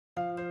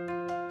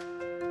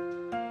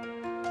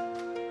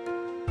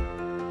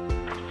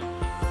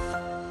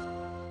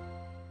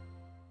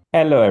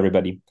Hello,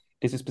 everybody.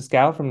 This is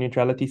Pascal from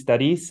Neutrality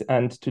Studies,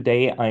 and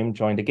today I'm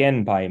joined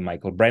again by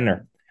Michael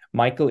Brenner.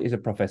 Michael is a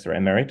professor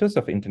emeritus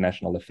of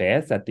international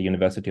affairs at the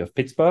University of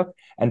Pittsburgh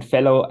and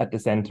fellow at the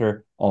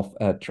Center of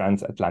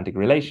Transatlantic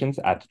Relations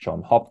at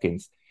Johns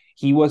Hopkins.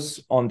 He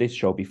was on this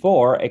show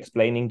before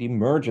explaining the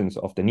emergence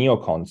of the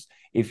neocons.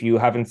 If you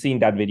haven't seen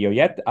that video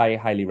yet, I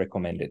highly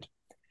recommend it.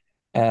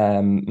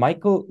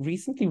 Michael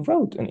recently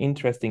wrote an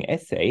interesting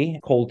essay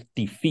called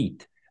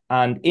Defeat,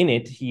 and in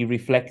it, he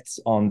reflects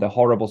on the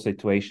horrible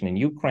situation in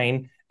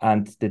Ukraine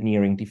and the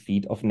nearing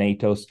defeat of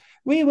NATO's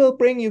 "we will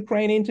bring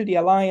Ukraine into the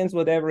alliance,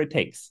 whatever it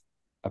takes"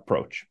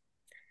 approach.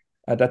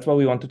 That's what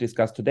we want to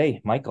discuss today.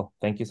 Michael,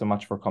 thank you so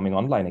much for coming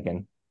online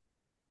again.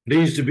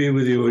 Pleased to be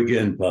with you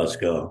again,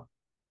 Pascal.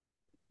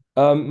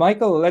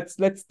 Michael,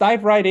 let's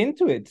dive right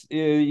into it.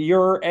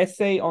 Your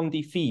essay on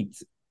defeat.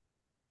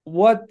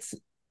 What?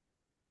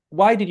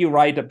 Why did you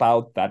write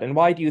about that, and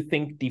why do you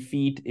think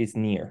defeat is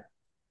near?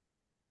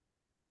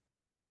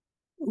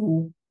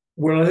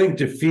 Well, I think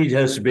defeat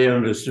has to be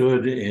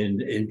understood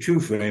in two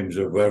frames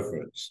of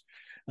reference.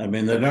 I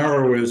mean, the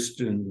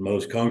narrowest and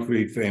most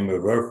concrete frame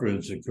of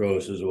reference, of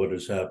course, is what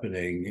is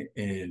happening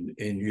in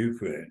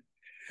Ukraine.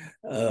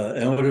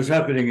 And what is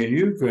happening in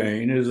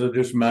Ukraine is the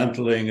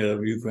dismantling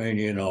of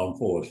Ukrainian armed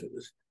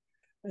forces.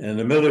 And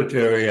the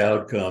military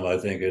outcome, I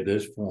think, at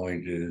this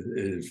point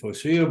is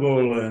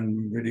foreseeable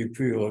and really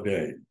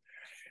preordained.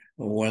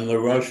 When the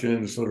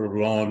Russians sort of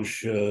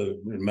launch a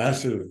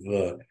massive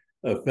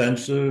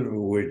offensive,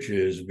 which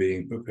is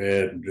being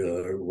prepared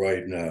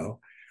right now,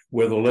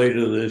 whether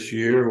later this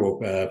year or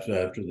perhaps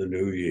after the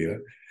new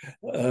year,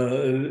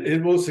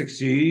 it will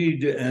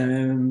succeed,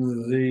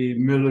 and the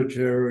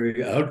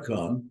military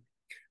outcome,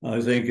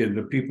 I think, in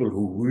the people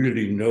who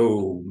really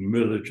know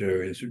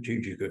military and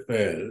strategic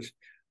affairs,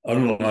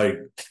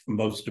 unlike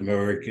most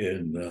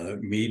American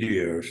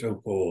media or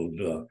so-called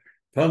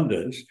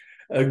pundits,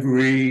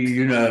 agree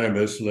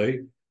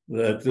unanimously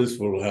that this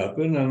will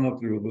happen and that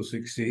we will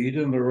succeed,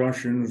 and the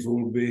Russians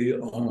will be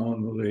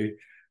on the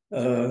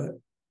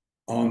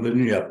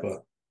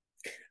Dnieper,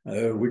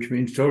 which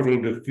means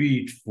total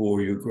defeat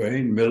for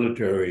Ukraine,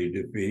 military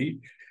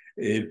defeat.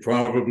 It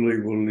probably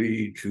will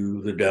lead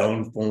to the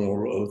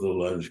downfall of the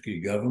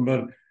Zelensky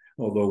government,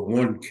 although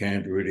one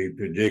can't really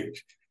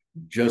predict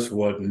just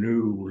what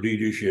new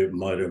leadership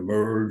might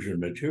emerge and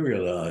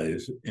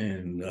materialize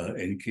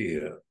in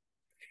Kiev.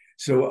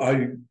 So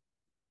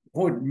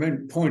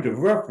point of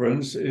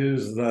reference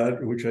is that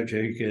which I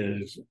take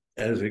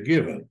as a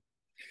given.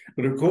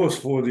 But of course,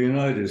 for the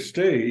United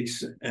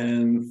States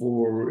and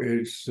for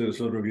its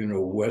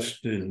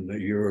Western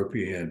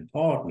European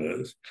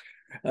partners,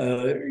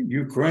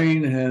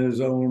 Ukraine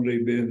has only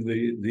been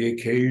the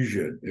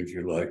occasion, if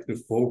you like,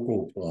 the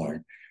focal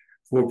point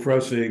for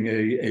pressing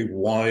a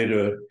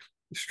wider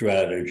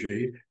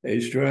strategy, a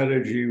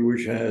strategy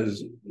which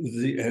has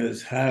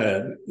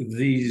had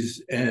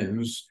these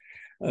ends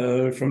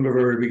from the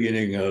very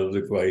beginning of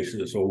the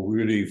crisis, or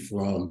really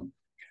from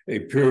a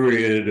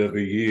period of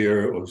a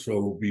year or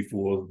so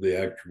before the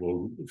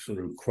actual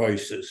sort of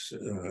crisis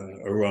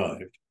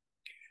arrived.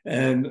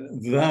 And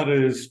that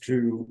is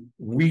to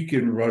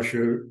weaken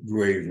Russia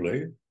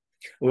gravely.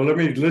 Well, let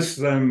me list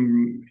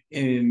them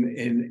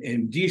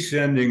in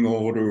descending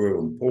order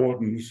of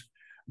importance,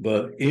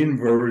 but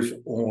inverse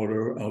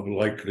order of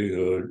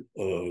likelihood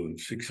of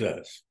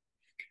success.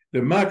 The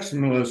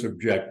maximalist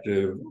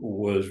objective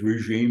was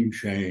regime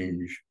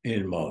change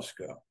in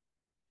Moscow.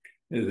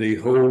 The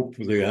hope,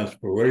 the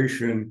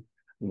aspiration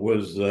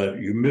was that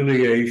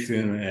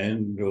humiliation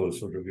and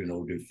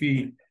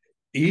defeat,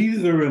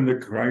 either in the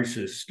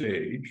crisis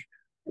stage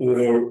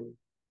or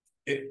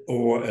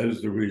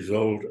as the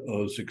result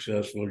of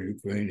successful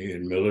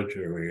Ukrainian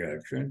military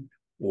action,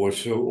 or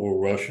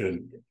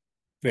Russian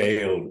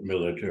failed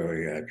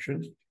military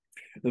actions,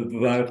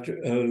 that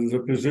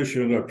the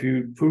position of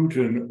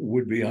Putin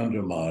would be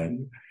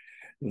undermined,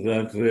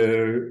 that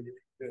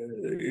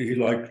he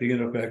likely,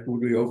 in effect,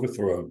 would be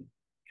overthrown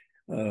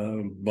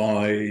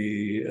by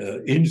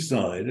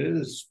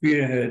insiders,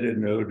 spearheaded,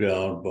 no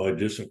doubt, by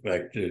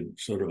disaffected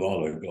sort of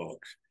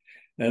oligarchs.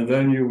 And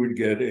then you would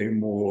get a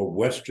more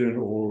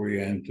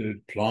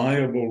Western-oriented,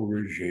 pliable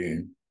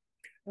regime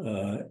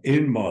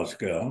in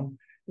Moscow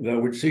that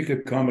would seek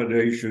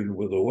accommodation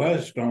with the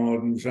West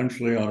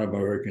essentially on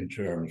American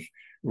terms.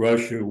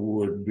 Russia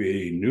would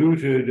be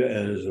neutered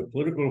as a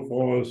political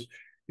force.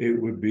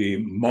 It would be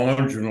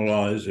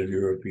marginalized in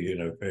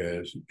European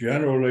affairs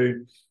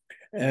generally.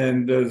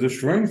 And the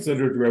strength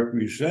that it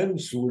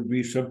represents would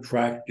be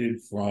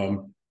subtracted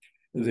from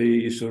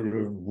the sort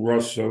of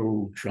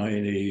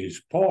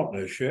Russo-Chinese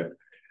partnership,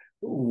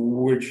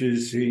 which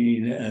is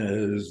seen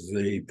as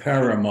the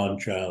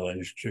paramount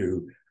challenge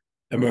to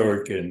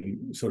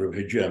American sort of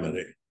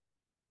hegemony.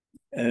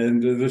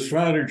 And the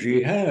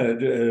strategy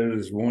had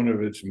as one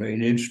of its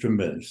main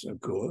instruments, of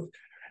course,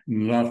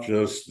 not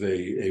just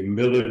a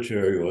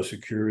military or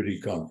security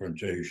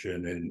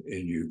confrontation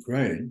in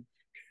Ukraine,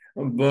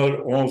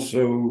 but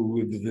also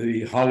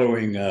the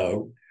hollowing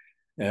out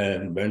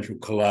and eventual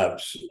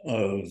collapse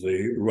of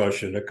the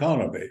Russian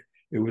economy.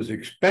 It was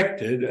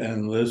expected,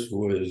 and this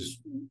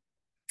was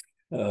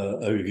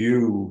a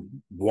view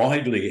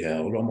widely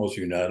held, almost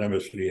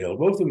unanimously held,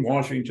 both in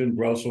Washington,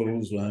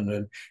 Brussels, and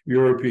in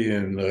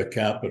European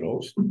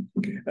capitals,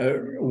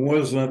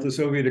 was that the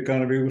Soviet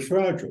economy was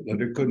fragile,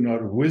 that it could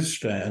not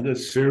withstand a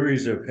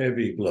series of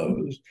heavy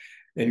blows,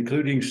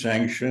 including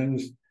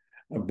sanctions,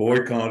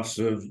 boycotts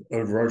of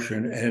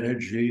Russian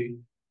energy.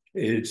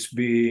 It's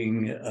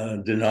being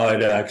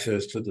denied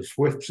access to the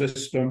SWIFT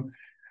system,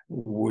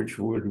 which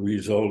would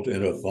result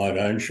in a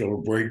financial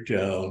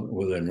breakdown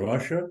within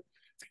Russia.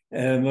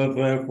 And that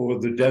therefore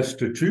the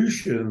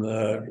destitution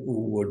that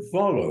would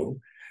follow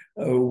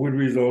would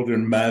result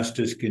in mass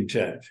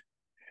discontent.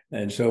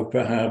 And so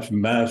perhaps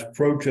mass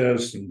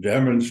protests and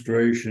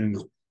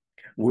demonstrations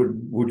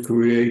would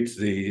create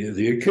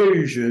the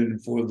occasion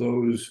for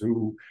those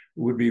who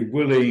would be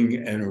willing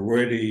and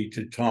ready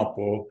to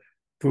topple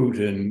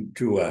Putin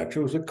to act.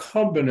 So it was a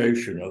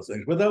combination of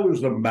things, but that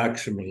was the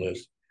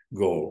maximalist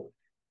goal.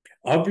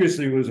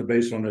 Obviously, it was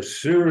based on a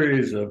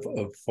series of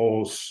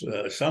false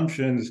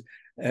assumptions,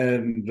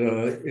 and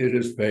it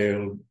has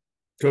failed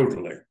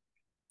totally.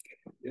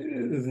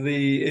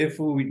 If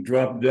we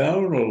drop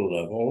down a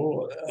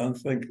level, I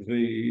think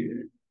the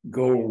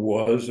goal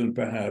was, and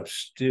perhaps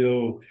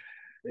still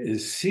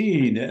is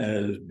seen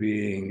as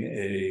being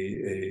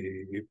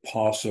a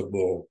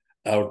possible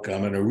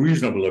outcome and a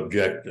reasonable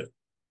objective,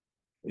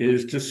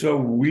 is to so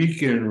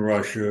weaken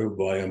Russia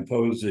by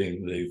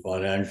imposing the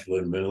financial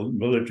and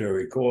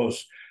military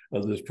costs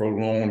of this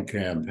prolonged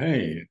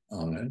campaign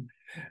on it,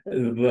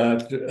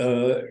 that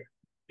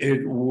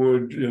it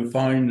would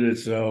find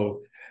itself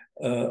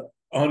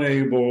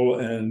unable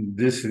and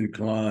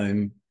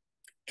disinclined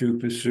to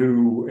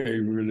pursue a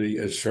really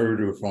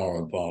assertive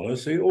foreign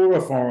policy, or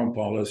a foreign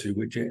policy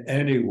which in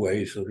any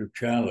way sort of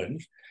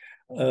challenged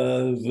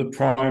the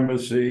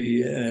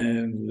primacy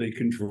and the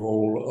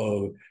control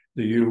of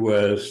the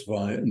US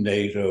by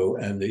NATO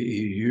and the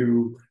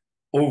EU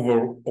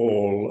over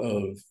all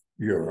of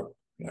Europe.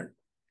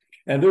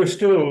 And there's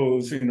still,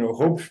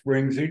 hope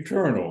springs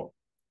eternal.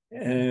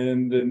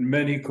 And in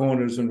many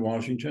corners in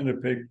Washington,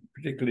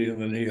 particularly in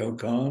the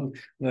neocons,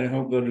 they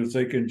hope that if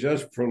they can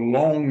just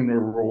prolong the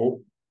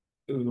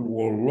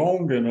war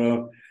long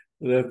enough,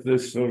 that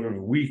this sort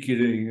of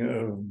weakening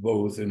of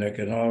both in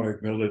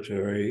economic,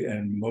 military,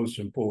 and most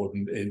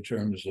important in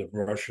terms of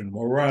Russian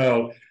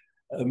morale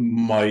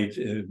might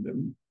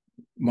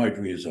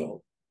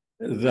result.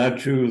 That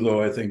too,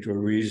 though, I think to a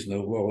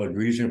reasonable and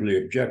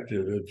reasonably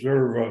objective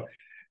observer,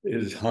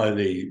 is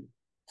highly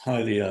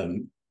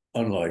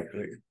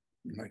unlikely.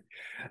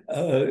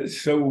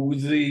 So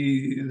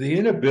the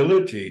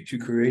inability to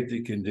create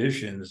the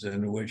conditions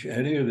in which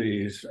any of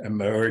these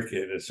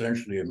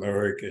essentially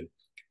American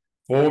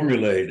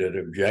formulated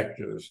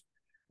objectives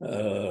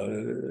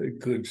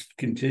could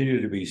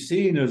continue to be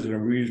seen as a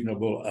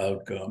reasonable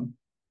outcome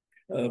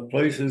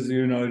places the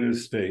United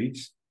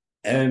States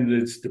and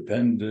its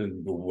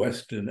dependent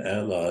Western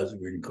allies,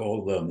 we can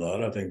call them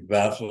that. I think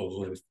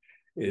vassals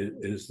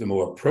is the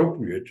more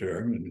appropriate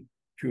term and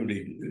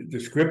truly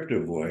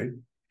descriptive way,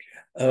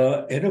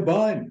 in a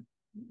bind.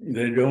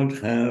 They don't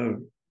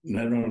have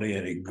not only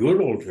any good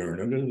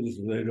alternatives,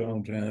 they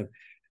don't have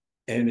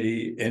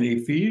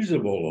any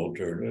feasible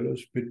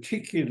alternatives,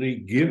 particularly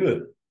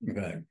given the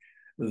fact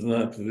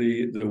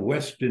that the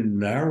Western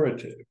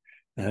narrative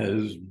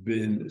has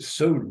been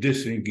so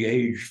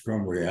disengaged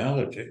from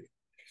reality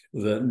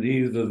that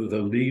neither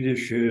the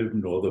leadership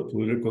nor the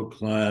political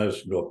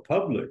class nor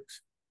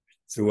publics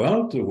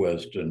throughout the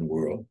Western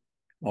world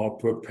are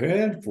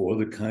prepared for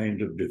the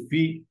kind of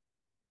defeat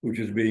which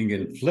is being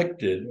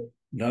inflicted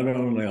not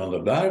only on the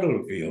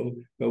battlefield,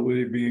 but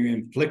being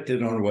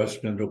inflicted on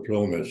Western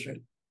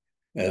diplomacy.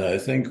 And I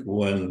think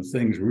when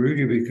things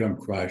really become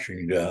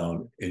crashing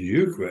down in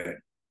Ukraine,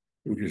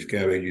 which is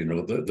carrying,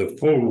 the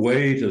full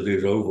weight of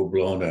these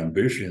overblown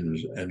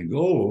ambitions and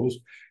goals,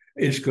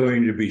 it's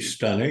going to be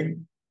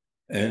stunning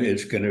and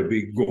it's going to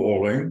be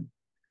galling,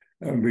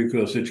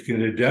 because it's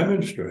going to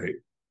demonstrate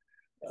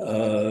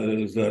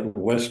that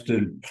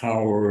Western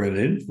power and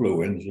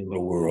influence in the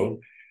world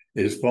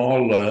is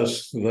far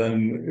less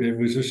than it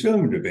was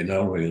assumed to be. Not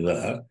only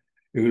that,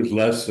 it was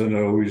less than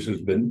always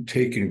has been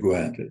taken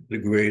granted. The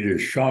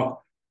greatest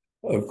shock,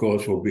 of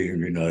course, will be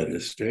in the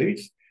United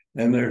States.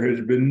 And there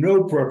has been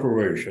no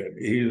preparation,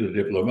 either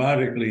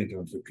diplomatically, in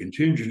terms of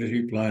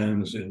contingency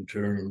plans, in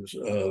terms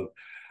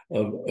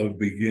of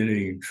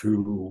beginning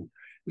to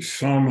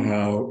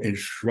somehow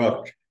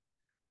instruct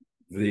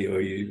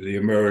the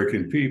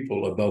American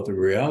people about the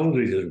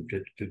realities of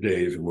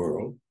today's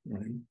world.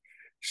 Right?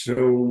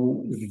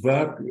 So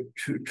that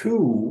too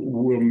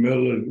will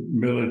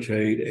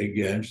militate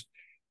against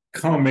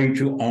coming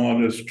to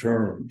honest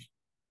terms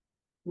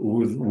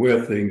with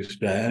where things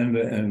stand,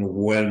 and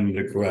when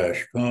the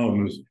crash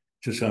comes,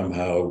 to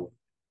somehow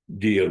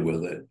deal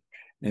with it.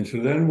 And so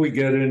then we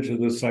get into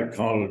the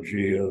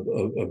psychology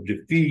of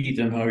defeat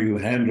and how you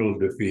handle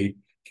defeat.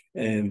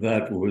 And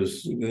that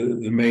was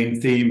the main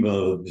theme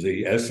of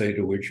the essay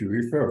to which you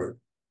referred.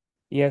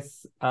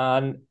 Yes,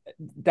 and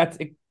that's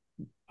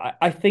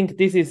I think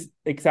this is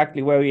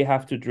exactly where we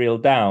have to drill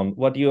down.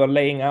 What you are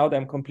laying out,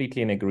 I'm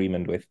completely in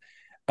agreement with.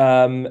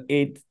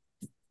 It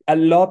a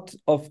lot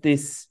of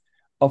this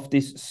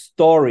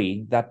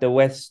story that the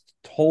West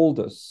told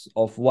us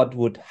of what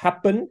would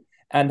happen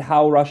and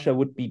how Russia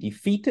would be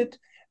defeated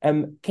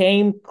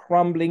came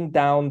crumbling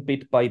down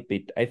bit by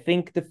bit. I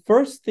think the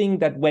first thing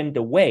that went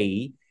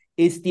away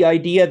is the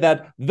idea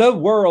that the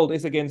world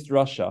is against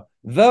Russia.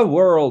 The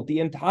world, the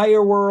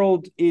entire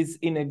world is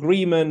in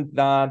agreement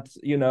that,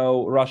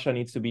 Russia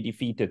needs to be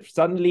defeated.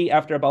 Suddenly,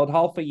 after about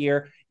half a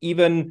year,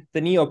 even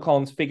the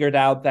neocons figured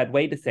out that,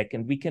 wait a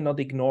second, we cannot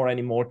ignore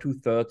anymore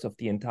 2/3 of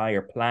the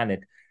entire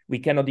planet. We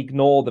cannot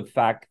ignore the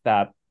fact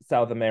that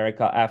South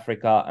America,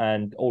 Africa,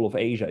 and all of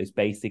Asia is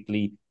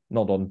basically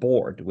not on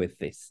board with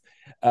this.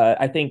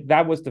 I think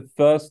that was the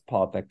first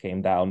part that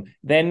came down.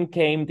 Then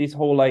came this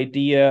whole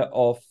idea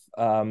of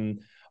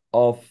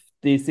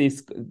this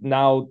is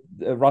now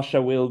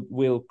Russia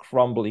will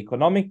crumble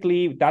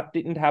economically. That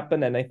didn't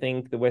happen, and I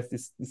think the West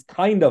is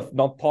kind of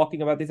not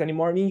talking about this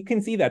anymore. I mean, you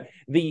can see that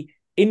the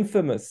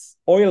infamous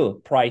oil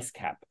price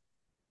cap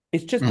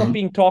is just not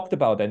being talked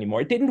about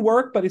anymore. It didn't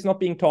work, but it's not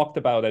being talked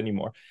about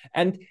anymore.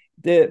 And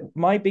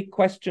my big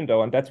question,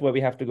 though, and that's where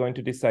we have to go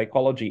into this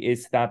psychology,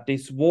 is that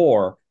this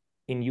war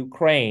in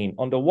Ukraine,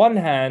 on the one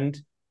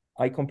hand,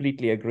 I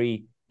completely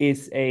agree,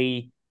 is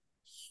a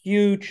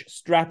huge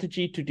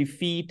strategy to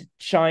defeat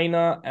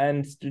China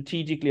and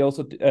strategically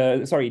also,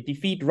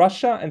 defeat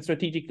Russia and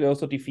strategically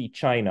also defeat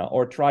China,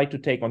 or try to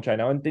take on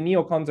China. And the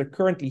neocons are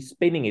currently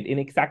spinning it in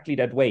exactly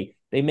that way.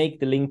 They make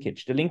the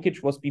linkage. The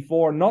linkage was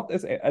before not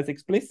as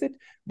explicit,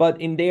 but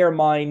in their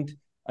mind,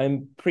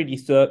 I'm pretty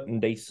certain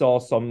they saw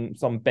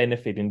some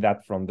benefit in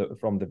that from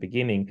the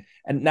beginning.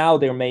 And now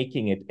they're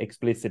making it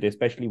explicit,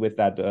 especially with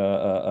that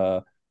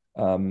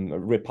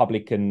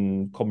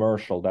Republican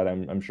commercial that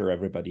I'm sure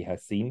everybody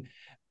has seen.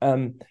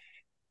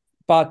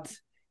 But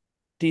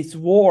this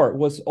war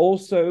was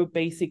also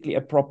basically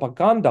a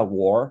propaganda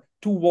war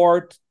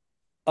toward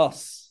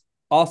us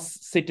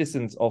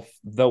citizens of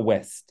the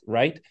West,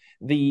 right?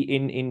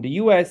 In the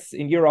US,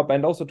 in Europe,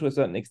 and also to a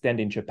certain extent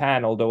in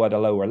Japan, although at a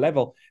lower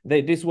level,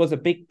 this was a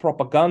big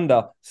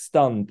propaganda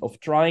stunt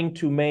of trying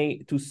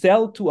to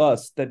sell to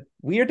us that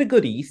we're the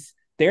goodies,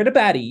 they're the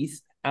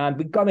baddies, and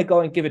we're gonna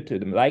go and give it to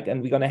them,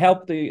 and we're gonna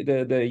help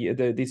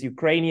these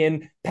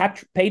Ukrainian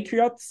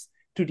patriots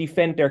to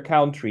defend their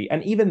country.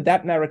 And even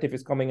that narrative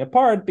is coming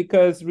apart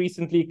because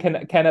recently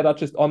Canada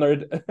just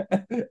honored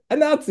a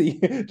Nazi,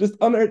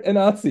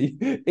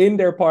 in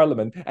their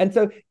parliament. And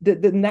so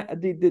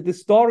the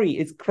story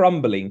is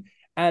crumbling.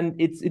 And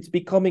it's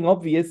becoming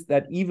obvious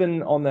that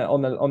even on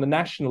a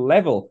national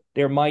level,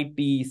 there might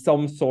be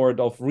some sort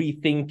of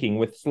rethinking,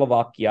 with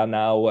Slovakia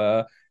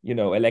now,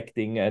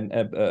 electing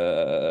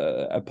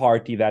a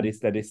party that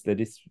is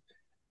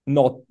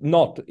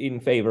not in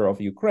favor of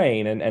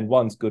Ukraine and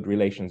wants good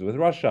relations with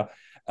Russia.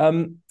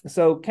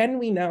 So can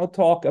we now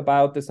talk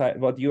about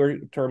what you're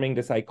terming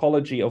the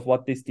psychology of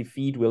what this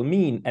defeat will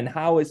mean, and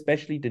how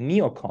especially the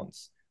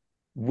neocons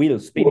will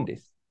spin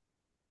this?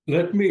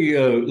 Let me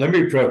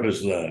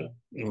preface that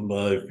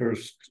by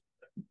first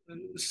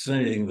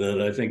saying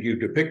that I think you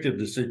depicted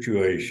the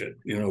situation,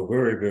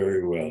 very,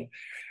 very well.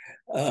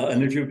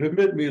 And if you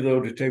permit me,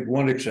 though, to take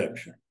one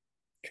exception,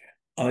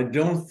 I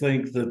don't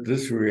think that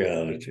this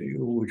reality,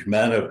 which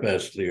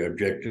manifestly,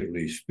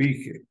 objectively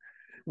speaking,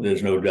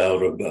 there's no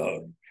doubt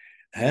about,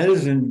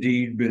 has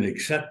indeed been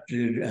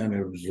accepted and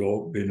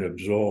been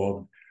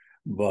absorbed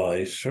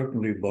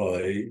certainly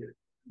by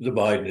the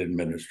Biden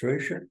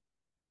administration.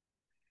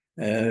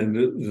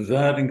 And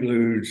that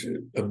includes,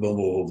 above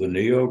all, the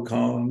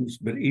neocons,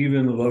 but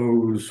even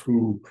those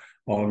who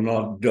are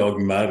not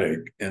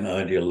dogmatic and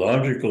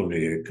ideological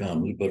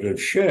neocons, but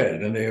have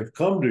shared, and they have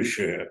come to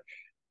share,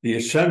 the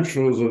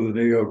essentials of the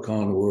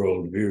neocon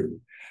worldview.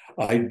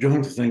 I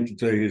don't think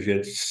they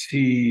yet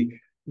see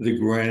the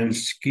grand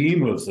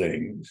scheme of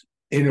things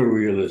in a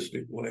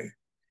realistic way.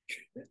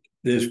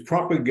 There's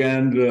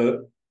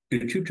propaganda,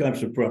 there are two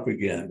types of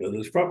propaganda.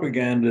 There's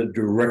propaganda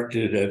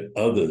directed at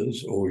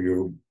others or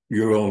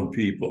your own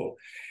people,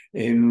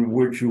 in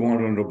which you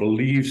want them to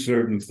believe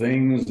certain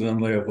things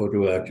and therefore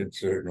to act in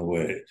certain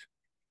ways.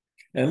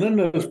 And then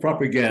there's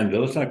propaganda,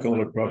 let's not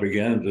call it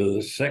propaganda.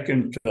 The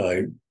second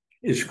type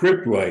is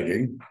script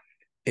writing,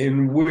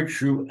 in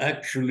which you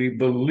actually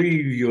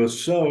believe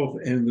yourself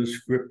in the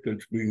script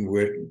that's being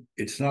written.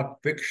 It's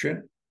not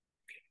fiction.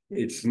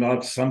 It's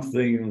not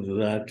something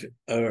that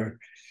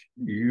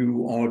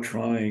you are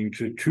trying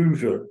to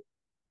tutor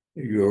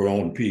your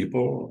own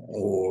people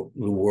or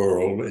the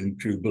world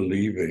into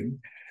believing,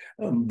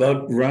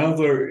 but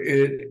rather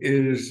it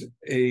is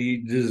a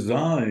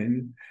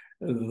design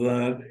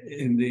that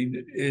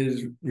indeed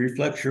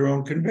reflects your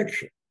own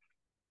conviction.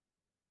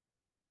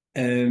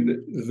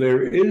 And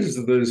there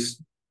is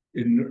this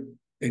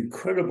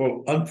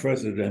incredible,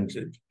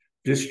 unprecedented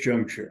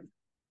disjuncture,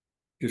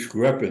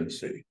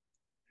 discrepancy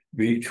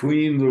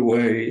between the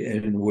way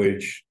in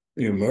which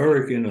the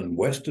American and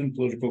Western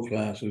political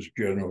classes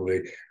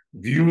generally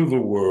view the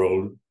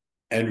world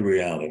and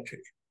reality.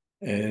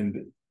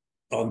 And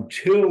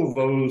until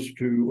those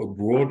two are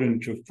brought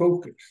into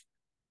focus,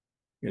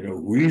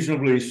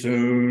 reasonably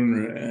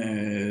soon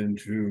and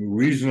to a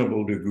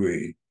reasonable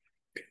degree,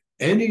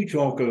 any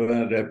talk of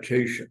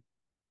adaptation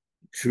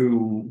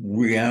to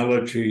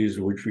realities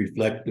which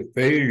reflect the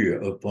failure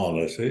of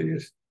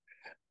policies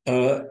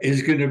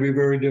is going to be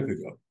very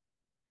difficult.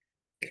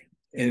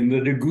 And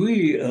the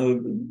degree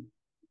of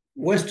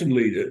Western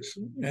leaders,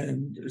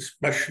 and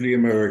especially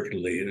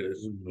American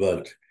leaders,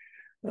 but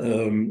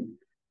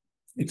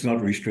it's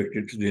not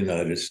restricted to the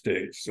United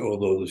States,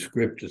 although the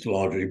script has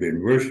largely been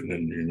written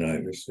in the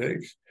United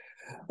States,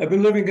 have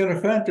been living in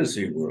a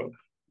fantasy world.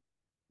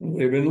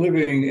 They've been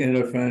living in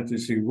a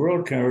fantasy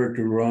world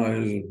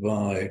characterized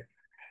by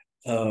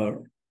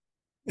an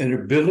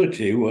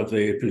ability, what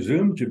they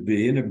presume to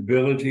be an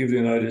ability of the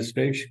United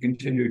States to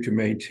continue to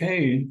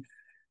maintain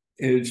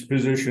its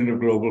position of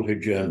global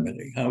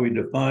hegemony. How we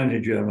define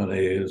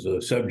hegemony is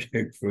a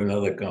subject for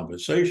another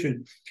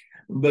conversation,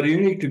 but a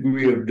unique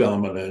degree of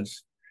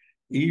dominance,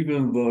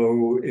 even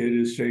though it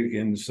has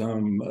taken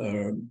some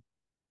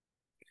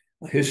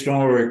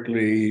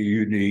historically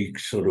unique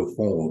sort of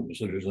forms.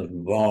 It has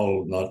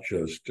involved not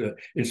just,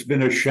 it's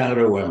been a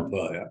shadow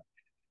empire.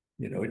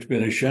 It's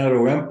been a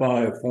shadow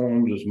empire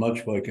formed as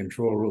much by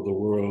control of the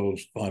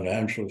world's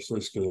financial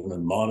system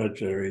and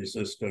monetary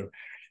system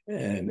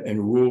and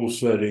rule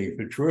setting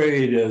for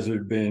trade as it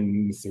had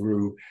been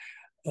through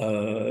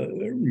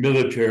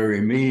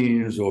military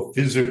means or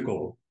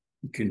physical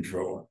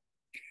control.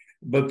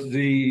 But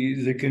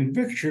the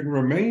conviction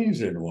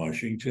remains in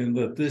Washington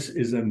that this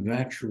is a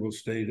natural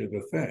state of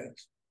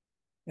affairs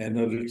and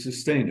that it's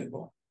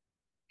sustainable.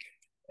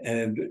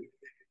 And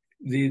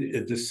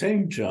at the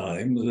same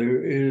time,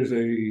 there is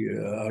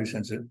I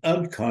sense, an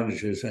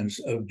unconscious sense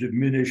of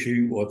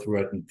diminishing or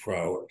threatened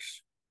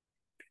prowess.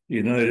 The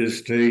United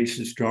States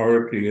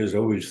historically has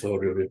always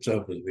thought of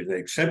itself as being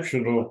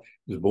exceptional,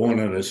 was born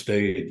in a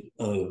state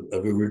of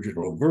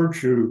original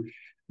virtue,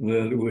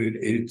 that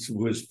it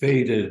was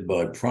fated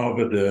by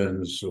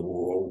providence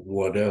or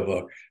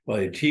whatever, by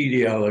a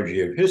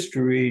teleology of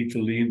history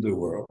to lead the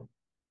world.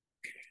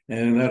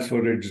 And that's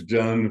what it's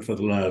done for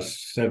the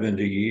last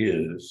 70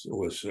 years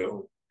or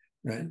so,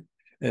 right?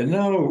 And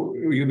now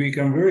you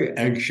become very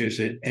anxious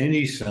at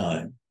any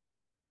sign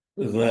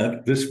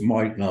that this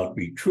might not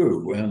be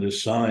true. And the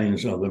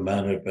signs of the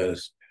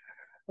manifest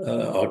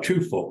are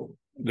twofold.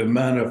 The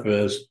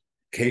manifest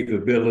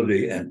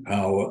capability and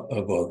power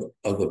of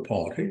other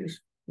parties,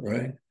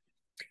 right?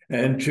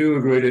 And two,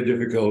 a greater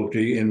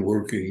difficulty in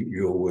working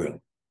your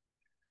will.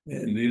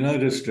 And the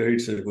United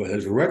States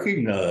has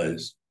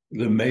recognized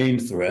the main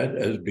threat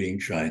as being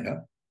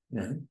China,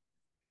 right?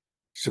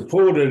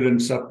 Supported and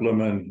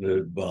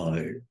supplemented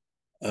by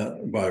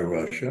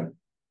Russia.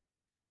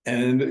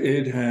 And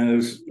it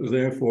has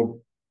therefore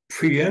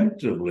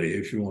preemptively,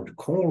 if you want to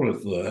call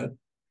it that,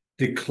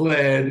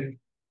 declared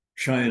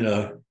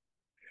China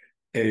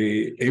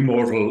a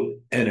mortal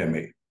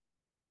enemy.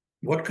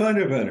 What kind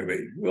of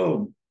enemy?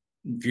 Well,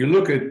 if you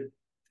look at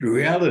the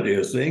reality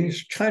of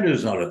things, China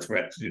is not a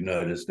threat to the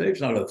United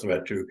States, not a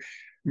threat to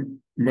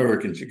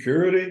American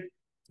security.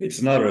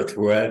 It's not a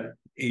threat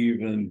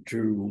even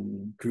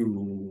to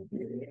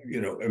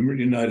the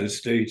United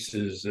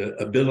States'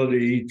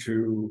 ability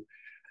to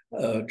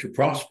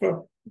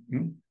prosper.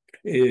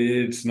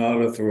 It's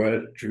not a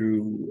threat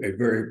to a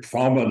very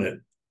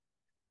prominent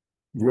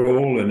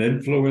role and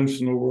influence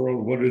in the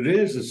world. What it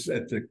is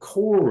at the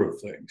core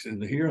of things.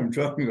 And here I'm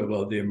talking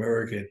about the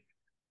American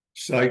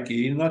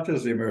psyche, not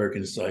just the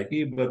American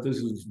psyche, but this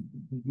is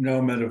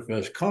now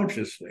manifest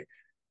consciously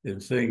in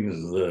things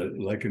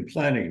like in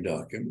planning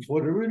documents.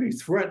 What it really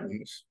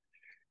threatens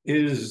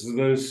is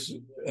this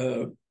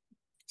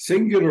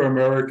singular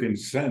American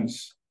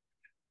sense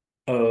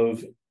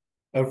of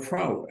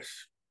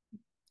prowess,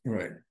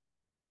 right?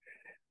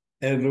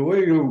 And the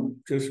way you,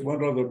 just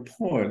one other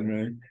point,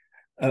 right?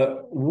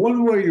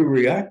 One way you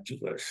react to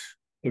this,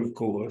 of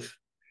course,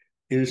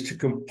 is to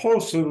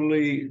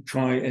compulsively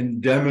try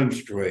and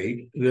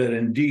demonstrate that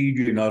indeed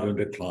you're not in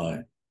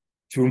decline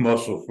through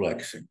muscle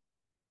flexing.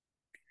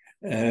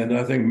 And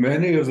I think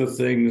many of the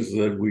things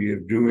that we are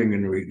doing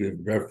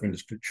in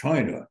reference to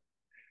China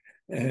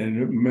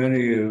and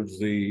many of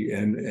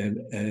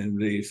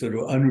the sort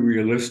of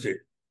unrealistic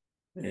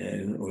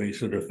and we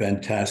sort of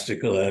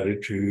fantastical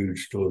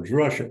attitudes towards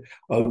Russia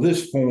of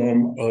this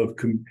form of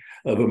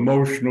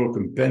emotional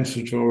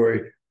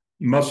compensatory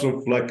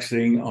muscle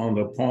flexing on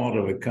the part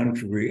of a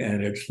country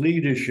and its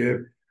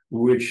leadership,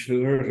 which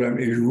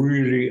is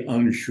really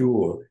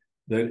unsure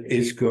that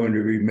it's going to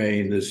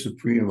remain the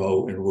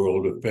supremo in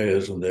world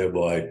affairs and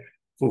thereby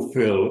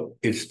fulfill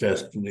its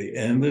destiny.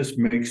 And this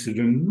makes it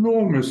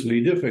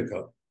enormously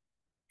difficult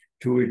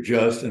to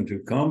adjust and to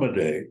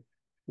accommodate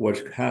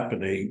what's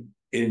happening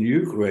in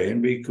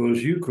Ukraine,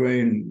 because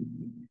Ukraine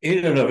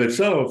in and of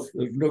itself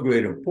is no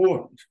great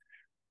importance.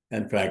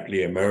 And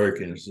frankly,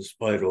 Americans,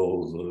 despite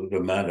all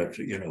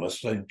the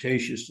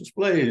ostentatious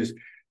displays,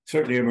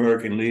 certainly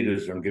American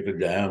leaders don't give a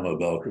damn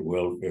about the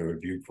welfare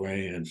of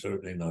Ukraine, and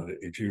certainly not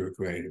into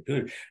Ukraine.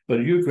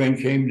 But Ukraine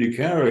came to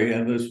carry,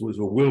 and this was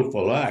a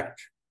willful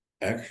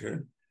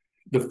action,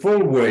 the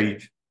full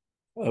weight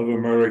of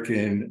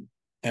American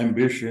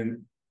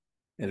ambition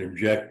and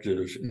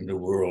objectives in the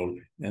world,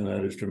 and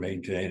that is to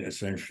maintain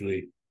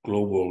essentially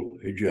global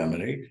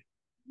hegemony,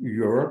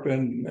 Europe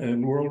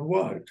and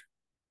worldwide.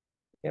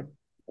 Yep.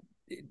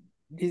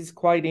 This is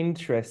quite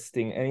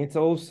interesting. And it's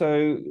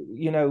also,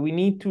 we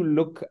need to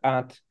look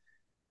at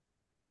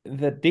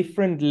the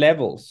different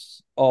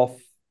levels of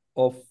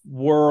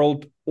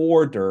world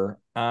order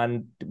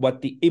and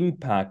what the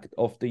impact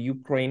of the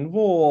Ukraine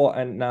war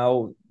and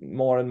now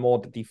more and more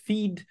the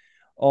defeat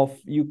of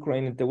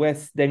Ukraine in the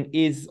West then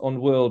is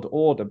on world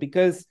order.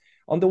 Because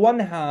on the one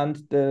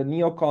hand, the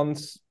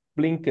neocons,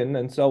 Blinken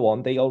and so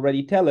on, they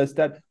already tell us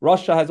that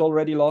Russia has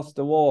already lost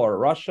the war.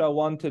 Russia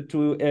wanted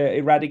to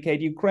eradicate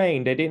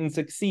Ukraine. They didn't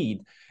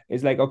succeed.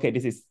 It's like, okay,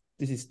 this is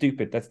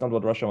stupid. That's not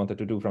what Russia wanted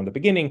to do from the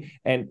beginning.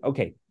 And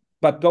okay,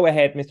 but go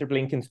ahead, Mr.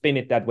 Blinken, spin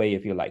it that way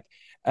if you like.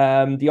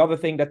 The other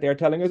thing that they're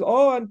telling us,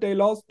 and they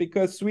lost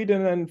because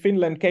Sweden and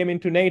Finland came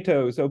into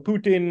NATO, so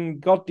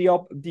Putin got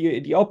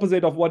the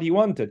opposite of what he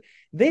wanted.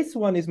 This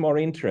one is more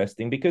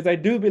interesting because I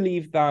do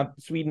believe that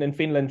Sweden and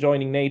Finland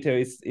joining NATO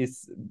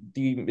is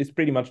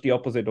pretty much the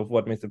opposite of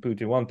what Mr.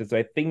 Putin wanted. So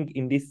I think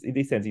in this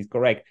sense he's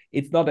correct.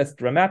 It's not as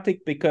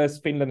dramatic because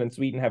Finland and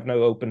Sweden have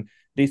no open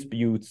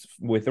disputes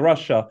with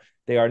Russia.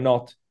 They are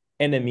not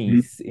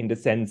enemies in the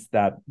sense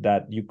that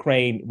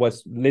Ukraine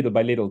was little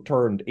by little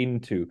turned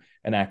into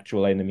an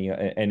actual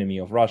enemy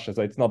of Russia.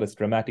 So it's not as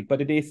dramatic,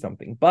 but it is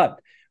something. But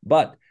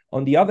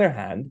on the other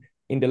hand,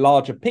 in the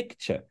larger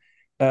picture,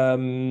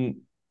 Ben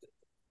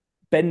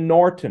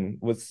Norton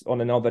was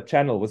on another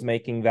channel was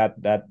making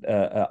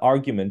that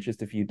argument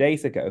just a few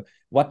days ago.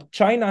 What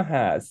China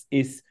has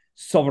is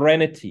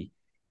sovereignty,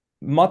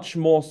 much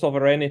more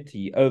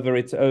sovereignty over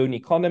its own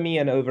economy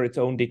and over its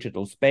own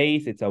digital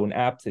space, its own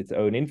apps, its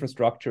own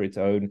infrastructure, its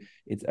own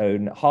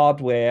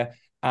hardware.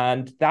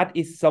 And that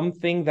is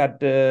something that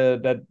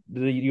the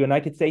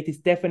United States is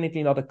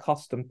definitely not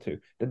accustomed to.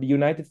 That the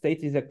United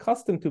States is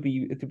accustomed to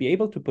be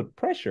able to put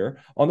pressure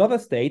on other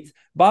states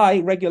by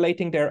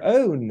regulating their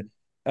own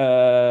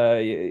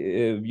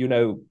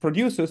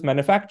producers,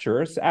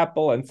 manufacturers,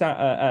 Apple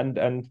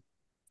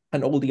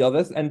and all the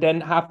others, and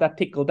then have that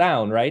tickle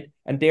down, right?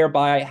 And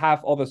thereby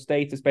have other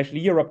states,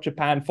 especially Europe,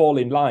 Japan, fall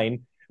in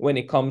line when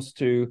it comes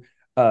to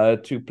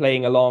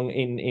playing along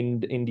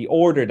in the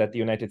order that the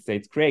United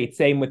States creates.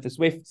 Same with the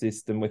SWIFT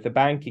system, with the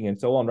banking and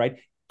so on, right?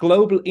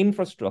 Global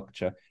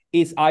infrastructure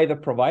is either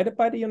provided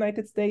by the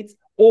United States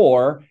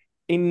or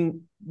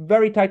in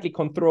very tightly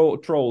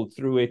controlled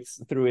through its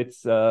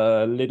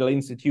little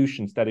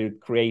institutions that it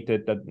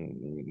created,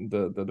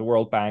 the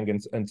World Bank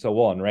and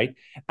so on, right?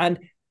 And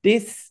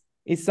this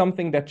is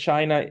something that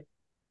China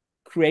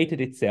created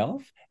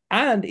itself,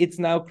 and it's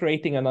now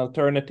creating an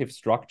alternative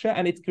structure,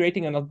 and it's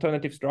creating an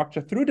alternative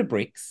structure through the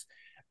BRICS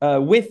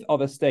with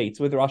other states,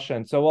 with Russia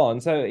and so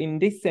on. So in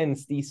this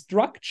sense, the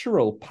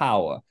structural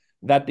power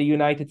that the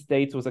United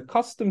States was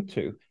accustomed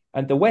to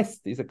and the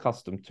West is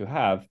accustomed to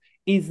have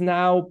is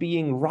now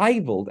being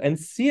rivaled, and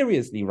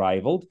seriously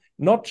rivaled,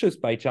 not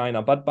just by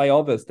China, but by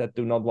others that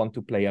do not want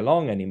to play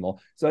along anymore.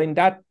 So in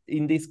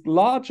this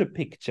larger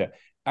picture,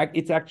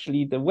 it's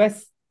actually the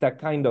West that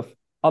kind of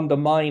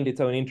undermined its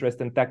own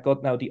interest, and that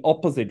got now the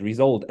opposite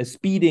result, a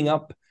speeding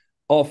up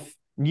of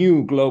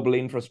new global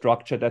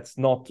infrastructure that's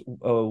not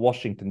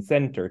Washington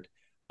centered.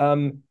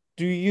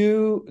 Do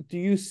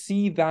you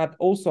see that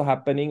also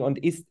happening? And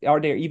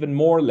are there even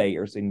more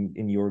layers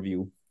in your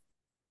view?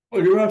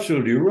 Well, you're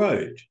absolutely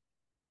right.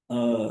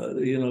 The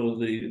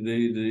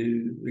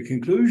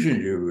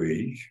conclusion you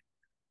reach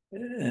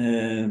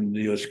and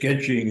your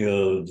sketching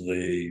of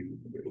the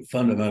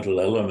fundamental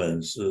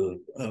elements of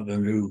a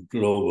new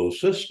global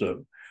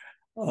system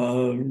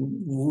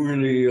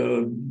really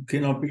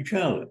cannot be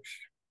challenged,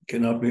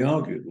 cannot be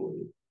argued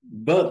with.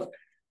 But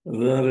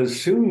that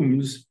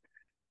assumes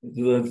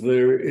that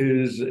there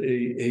is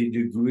a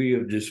degree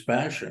of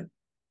dispassion.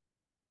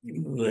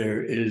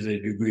 There is a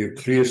degree of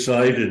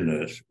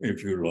clear-sightedness,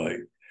 if you like,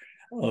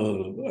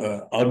 of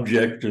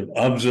objective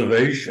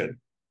observation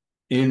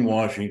in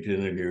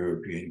Washington and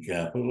European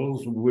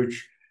capitals,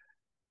 which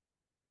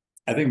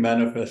I think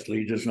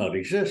manifestly does not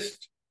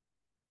exist.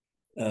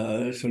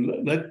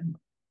 So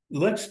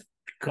let's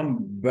come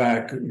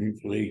back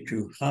briefly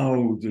to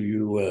how the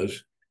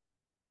U.S.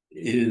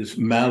 is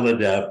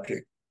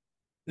maladapting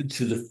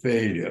to the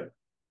failure,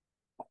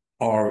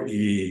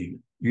 re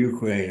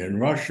Ukraine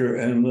and Russia,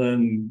 and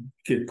then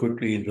get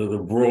quickly into the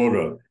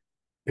broader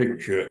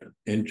picture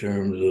in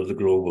terms of the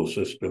global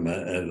system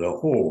as a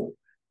whole,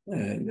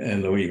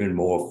 and even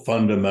more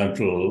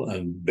fundamental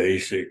and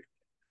basic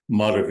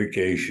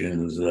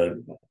modifications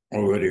that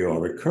already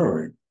are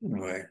occurring.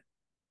 Right?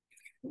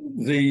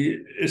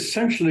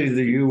 Essentially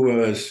the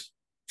U.S.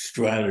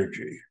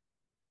 strategy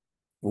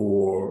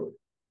for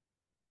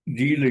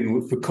dealing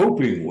with, for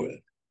coping with,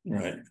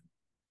 right?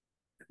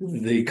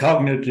 The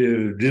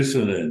cognitive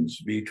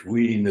dissonance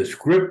between the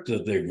script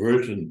that they've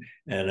written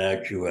and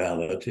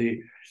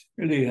actuality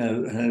really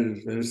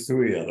has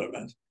three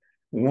elements.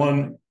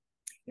 One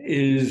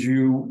is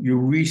you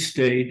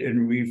restate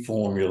and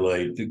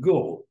reformulate the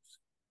goals.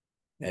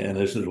 And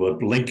this is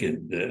what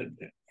Lincoln did.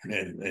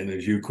 And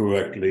as you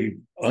correctly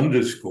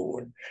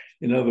underscored,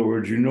 in other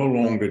words, you no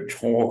longer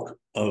talk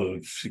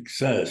of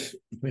success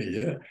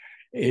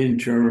in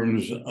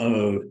terms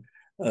of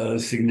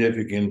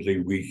significantly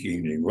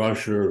weakening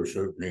Russia, or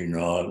certainly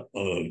not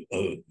of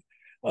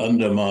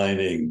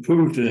undermining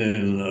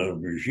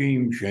Putin,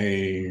 regime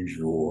change,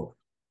 or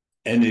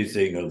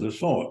anything of the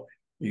sort.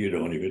 You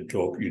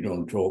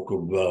don't talk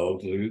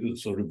about the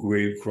sort of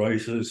grave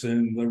crisis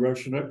in the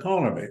Russian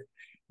economy.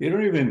 You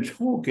don't even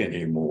talk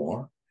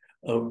anymore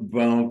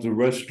about the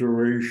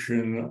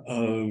restoration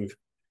of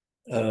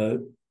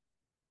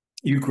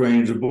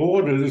Ukraine's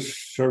borders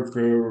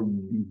circa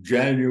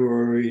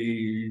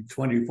January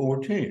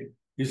 2014.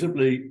 You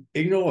simply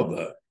ignore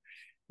that.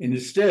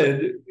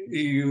 Instead,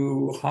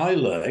 you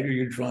highlight, or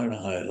you try to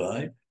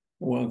highlight,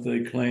 what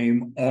they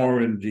claim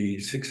are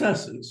indeed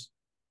successes.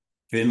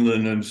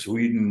 Finland and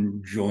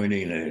Sweden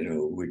joining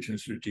NATO, which in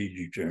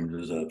strategic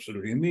terms is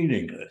absolutely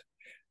meaningless.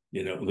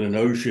 The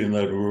notion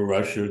that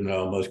Russia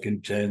now must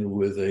contend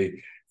with a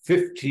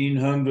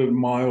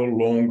 1,500-mile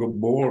longer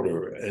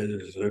border,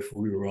 as if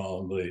we were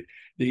on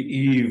the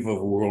eve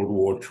of World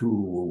War II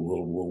or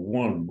World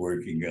War I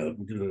breaking out,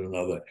 which is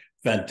another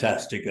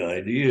fantastic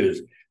idea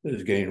that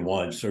has gained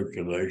wide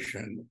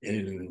circulation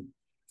in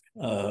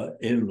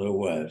the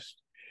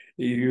West.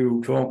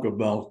 You talk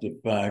about the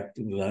fact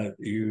that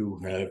you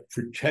have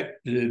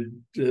protected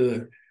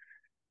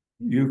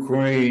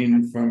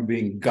Ukraine from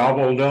being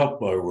gobbled up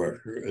by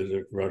Russia, as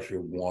if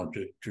Russia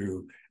wanted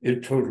to.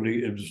 It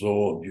totally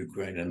absorbed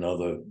Ukraine,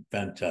 another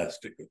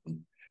fantastic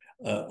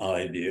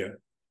idea.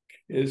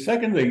 The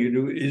second thing you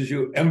do is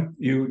you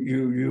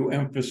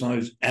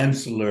emphasize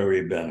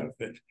ancillary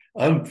benefit,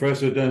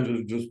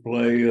 unprecedented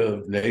display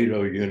of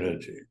NATO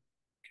unity,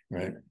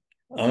 right?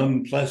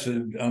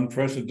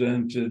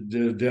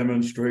 Unprecedented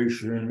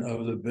demonstration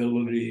of the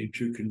ability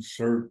to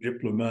concert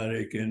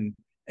diplomatic and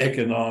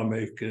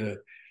economic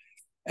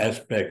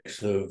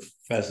aspects of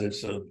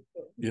facets of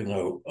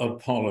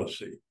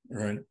policy,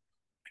 right?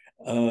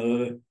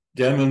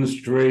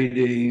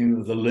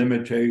 Demonstrating the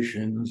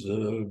limitations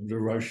of the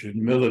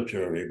Russian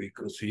military,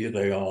 because here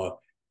they are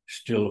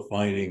still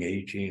fighting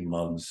 18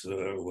 months,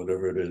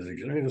 whatever it is.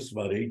 It's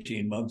about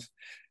 18 months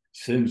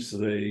since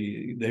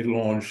they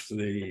launched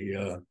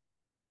the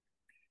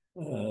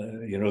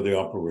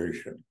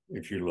operation,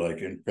 if you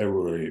like, in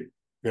February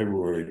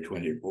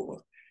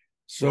 24th.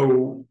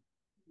 So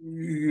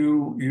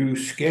you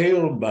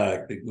scale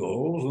back the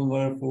goals, and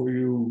therefore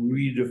you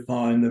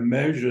redefine the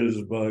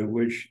measures by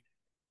which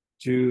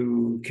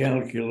to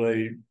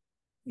calculate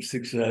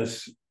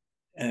success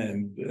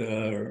and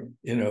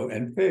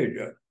and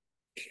failure.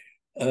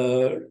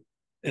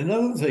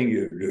 Another thing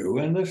you do,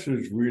 and this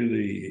is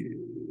really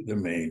the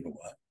main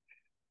one,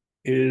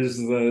 is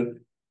that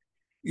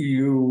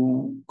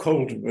you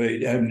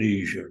cultivate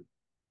amnesia.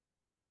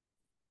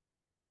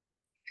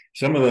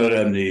 Some of that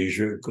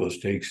amnesia, of course,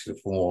 takes the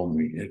form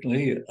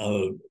immediately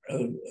of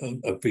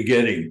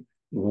forgetting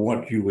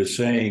what you were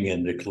saying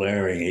and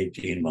declaring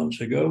 18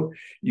 months ago.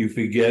 You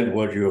forget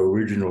what your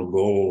original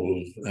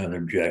goals and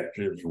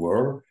objectives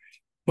were,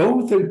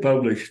 both in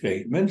public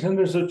statements, and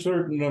there's a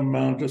certain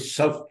amount of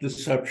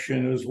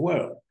self-deception as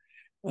well.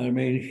 I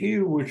mean,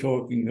 here we're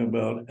talking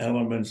about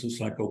elements of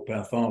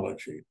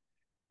psychopathology,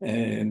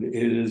 and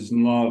it is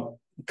not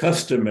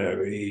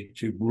customary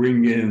to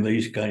bring in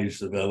these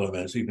kinds of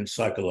elements, even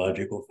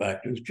psychological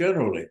factors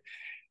generally,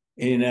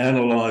 in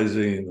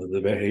analyzing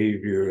the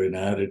behavior and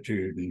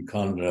attitude and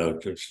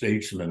conduct of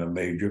statesmen of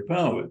major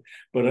powers.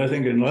 But I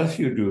think unless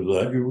you do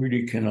that, you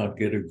really cannot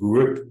get a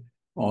grip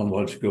on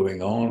what's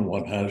going on,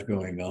 what has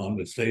going on,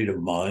 the state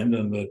of mind,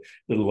 and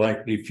the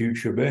likely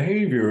future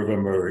behavior of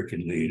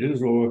American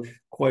leaders, or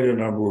quite a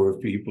number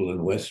of people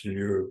in Western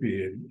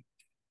European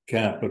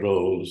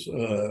capitals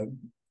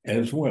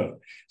as well.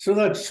 So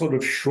that's sort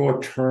of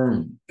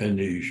short-term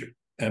amnesia.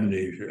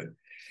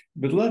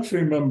 But let's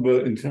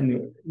remember, in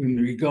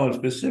regard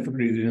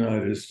specifically to the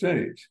United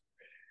States,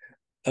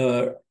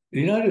 the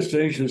United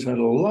States has had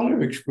a lot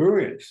of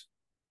experience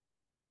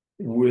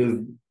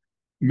with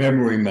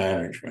memory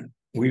management.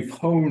 We've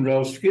honed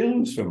our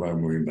skills for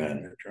memory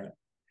management.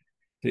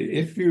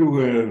 If you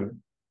have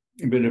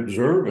been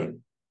observant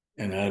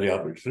and had the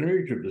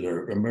opportunity to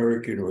observe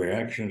American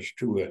reactions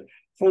to a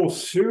whole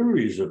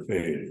series of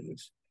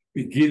failures,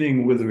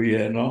 beginning with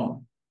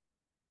Vietnam,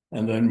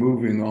 and then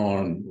moving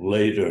on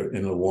later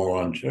in the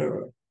War on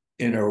Terror,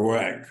 in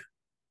Iraq,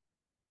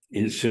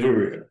 in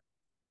Syria,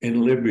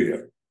 in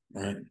Libya,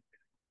 right?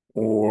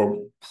 Or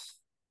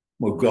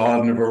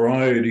garden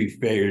variety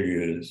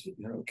failures,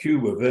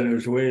 Cuba,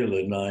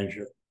 Venezuela,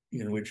 Niger,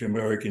 in which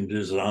American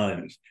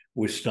designs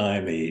were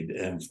stymied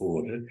and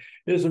thwarted.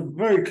 There's a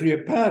very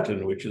clear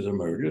pattern which has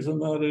emerged,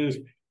 and that is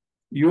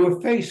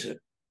you face it.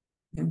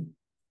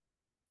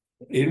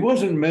 It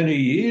wasn't many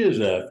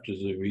years after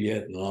the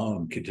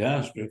Vietnam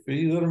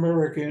catastrophe that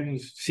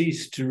Americans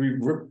ceased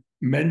to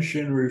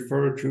mention,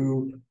 refer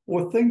to,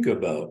 or think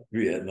about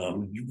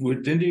Vietnam.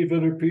 It didn't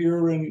even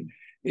appear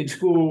in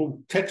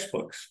school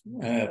textbooks.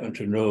 I happen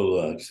to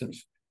know that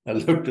since I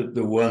looked at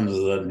the ones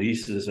that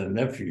nieces and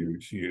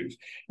nephews used.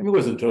 And it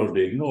wasn't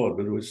totally ignored,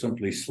 but it was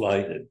simply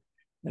slighted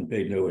and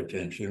paid no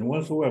attention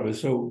whatsoever.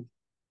 So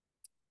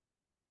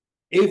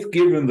if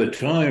given the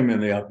time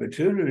and the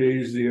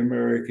opportunities, the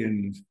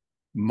American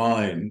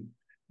mind,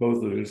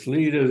 both of its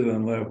leaders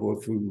and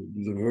therefore through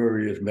the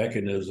various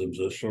mechanisms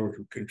of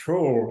social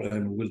control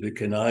and with the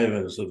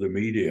connivance of the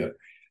media,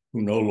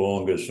 who no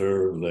longer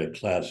serve their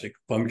classic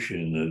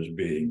function as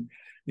being,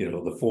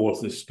 the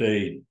fourth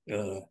estate,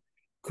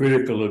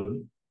 critical of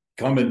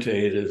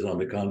commentators on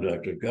the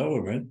conduct of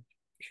government,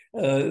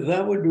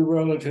 that would be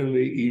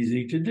relatively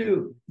easy to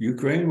do.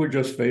 Ukraine would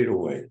just fade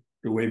away,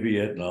 the way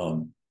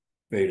Vietnam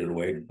faded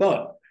away.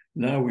 But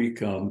now we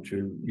come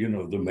to,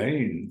 the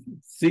main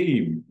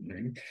theme.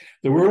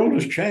 The world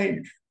has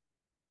changed.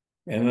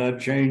 And that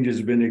change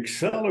has been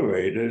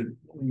accelerated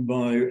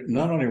by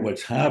not only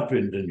what's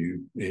happened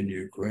in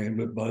Ukraine,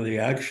 but by the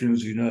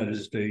actions the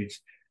United States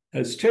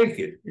has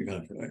taken.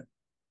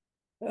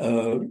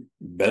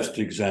 Best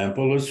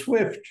example is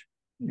SWIFT.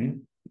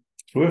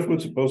 SWIFT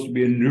was supposed to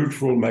be a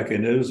neutral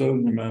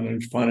mechanism to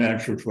manage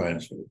financial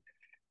transfer.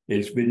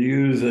 It's been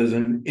used as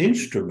an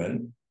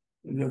instrument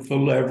for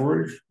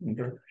leverage,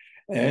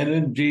 and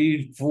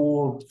indeed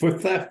for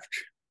theft,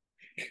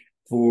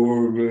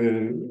 for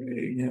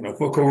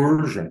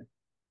coercion,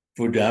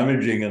 for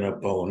damaging an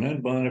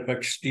opponent by in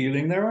effect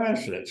stealing their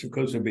assets. Of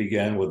course, it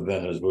began with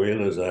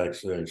Venezuela's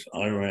access,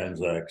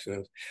 Iran's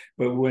access,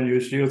 but when you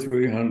steal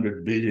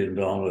 $300 billion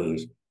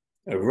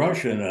of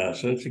Russian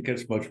assets, it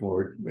gets much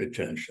more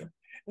attention.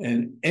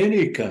 And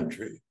any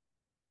country,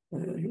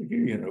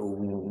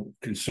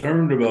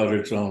 concerned about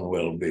its own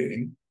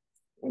well-being,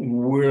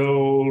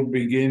 will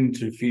begin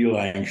to feel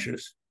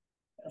anxious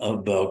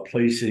about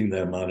placing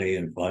their money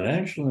in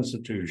financial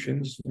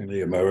institutions,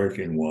 the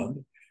American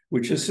one,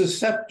 which is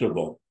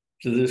susceptible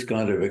to this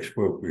kind of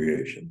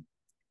expropriation.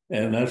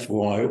 And that's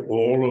why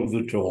all of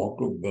the talk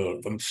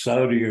about from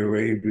Saudi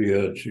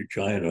Arabia to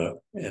China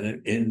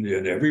and India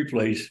and every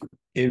place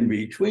in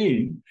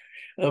between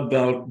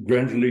about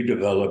gradually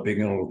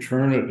developing an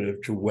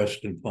alternative to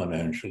Western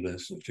financial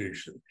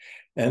institutions.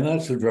 And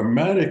that's a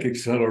dramatic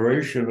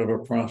acceleration of a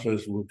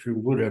process which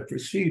would have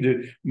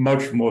proceeded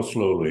much more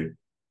slowly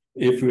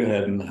if we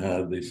hadn't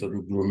had these sort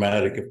of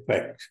dramatic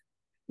effects,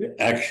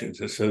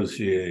 actions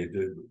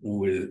associated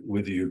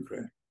with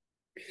Ukraine.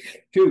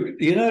 The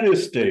United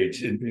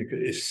States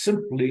is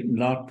simply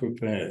not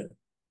prepared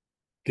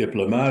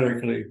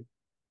diplomatically,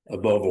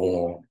 above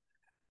all,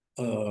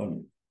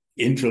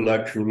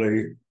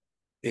 intellectually,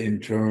 in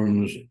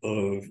terms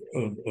of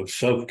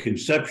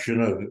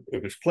self-conception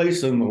of its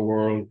place in the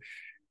world,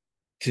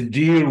 to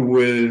deal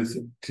with,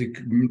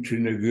 to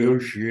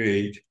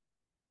negotiate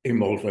a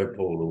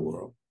multipolar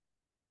world.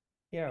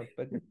 Yeah,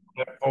 but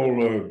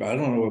Polar, I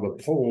don't know whether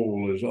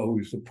pole is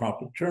always the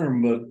proper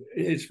term, but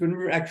it's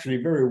been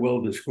actually very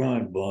well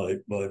described by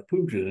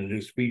Putin in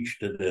his speech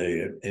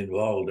today in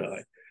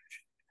Valdai.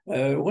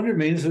 What it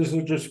means is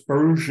a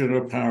dispersion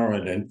of power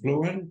and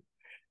influence,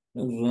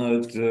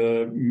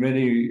 that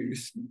many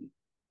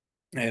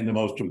and the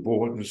most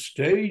important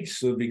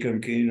states have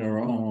become keener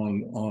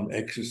on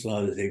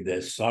exercising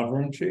their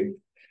sovereignty,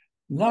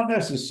 not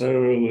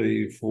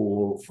necessarily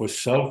for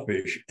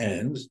selfish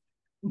ends,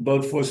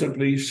 but for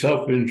simply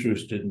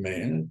self-interested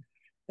men,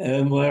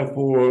 and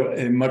therefore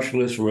a much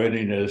less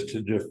readiness to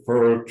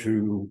defer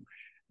to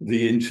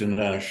the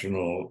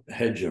international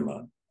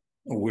hegemon,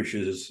 which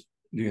is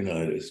the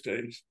United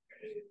States.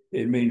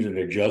 It means an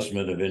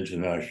adjustment of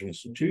international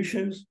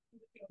institutions.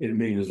 It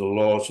means the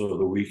loss or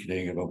the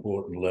weakening of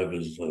important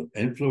levers of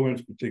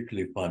influence,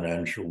 particularly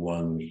financial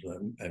ones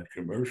and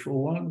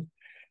commercial ones.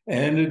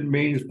 And it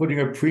means putting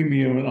a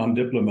premium on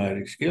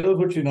diplomatic skills,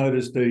 which the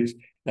United States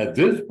at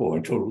this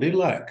point totally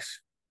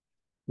lacks.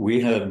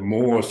 We had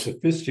more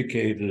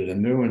sophisticated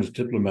and nuanced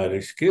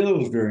diplomatic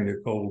skills during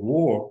the Cold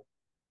War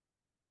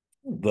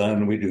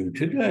than we do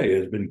today.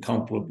 It's been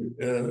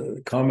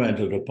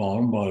commented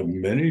upon by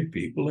many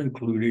people,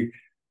 including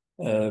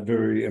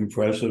very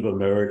impressive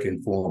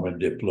American former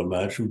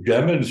diplomats who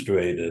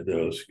demonstrated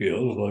those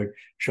skills, like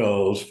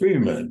Charles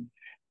Freeman.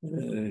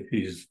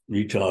 He's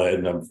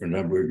retired for a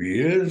number of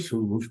years,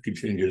 who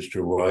continues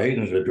to write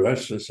and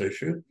address this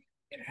issue.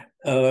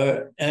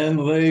 And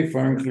they,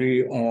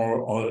 frankly,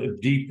 are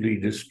deeply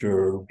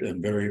disturbed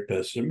and very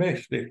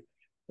pessimistic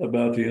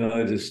about the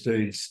United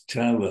States'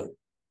 talent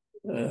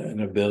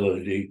and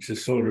ability to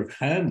sort of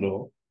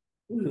handle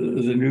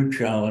the new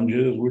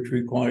challenges, which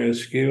require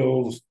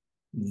skills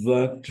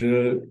that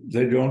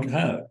they don't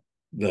have,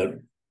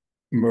 that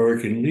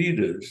American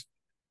leaders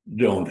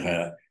don't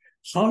have.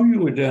 How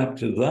you adapt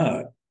to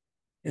that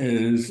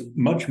is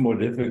much more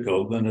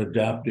difficult than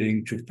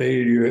adapting to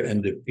failure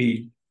and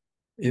defeat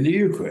in the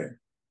Ukraine.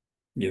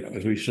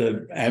 as we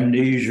said,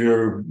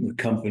 amnesia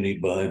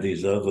accompanied by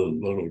these other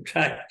little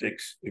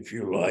tactics, if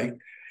you like,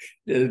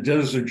 it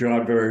does the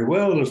job very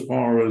well as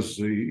far as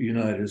the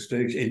United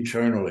States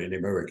internally, the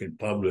American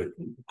public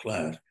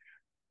class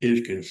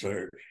is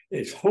concerned.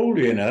 It's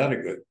wholly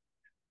inadequate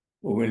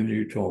when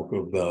you talk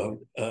about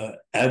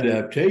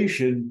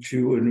adaptation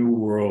to a new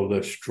world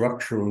that's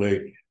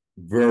structurally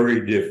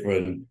very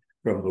different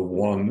from the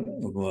one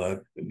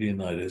that the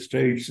United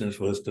States and its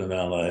Western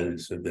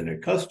allies have been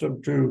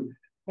accustomed to,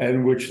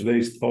 and which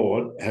they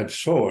had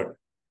sought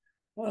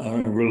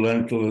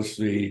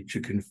relentlessly to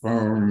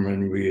confirm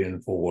and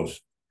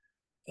reinforce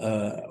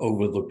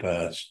over the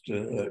past,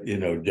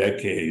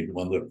 decade,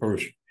 when the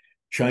first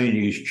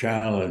Chinese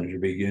challenge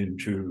began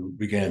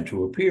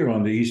to appear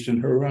on the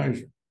eastern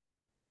horizon.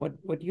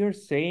 What you're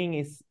saying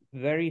is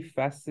very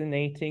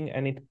fascinating,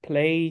 and it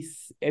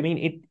plays. I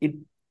mean,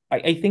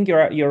 I think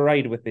you're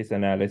right with this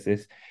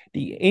analysis.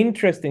 The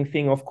interesting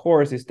thing, of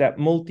course, is that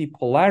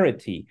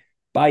multipolarity,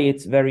 by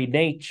its very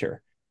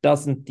nature,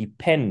 doesn't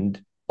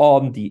depend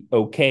on the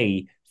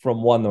okay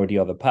from one or the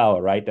other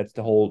power, right? That's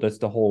the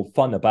whole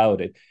fun about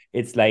it.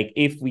 It's like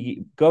if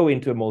we go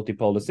into a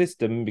multipolar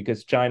system,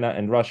 because China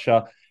and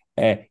Russia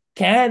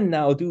can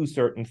now do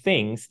certain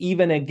things,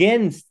 even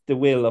against the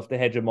will of the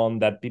hegemon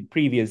that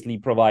previously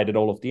provided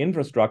all of the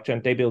infrastructure,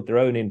 and they built their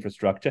own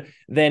infrastructure,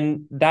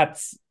 then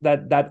that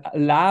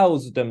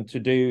allows them to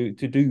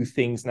do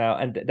things now,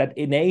 and that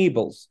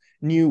enables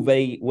new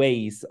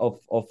ways of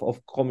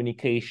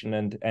communication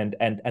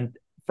and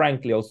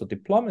frankly also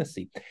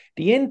diplomacy.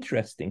 The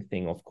interesting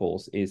thing, of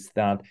course, is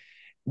that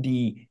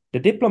the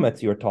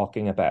diplomats you're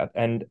talking about,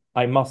 and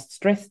I must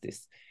stress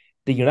this,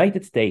 the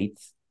United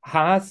States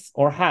has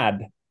or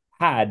had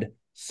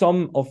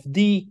some of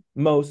the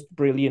most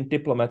brilliant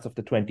diplomats of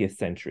the 20th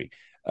century.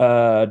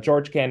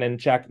 George Kennan,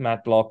 Jack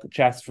Matlock,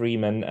 Chas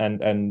Freeman,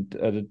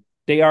 and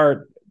they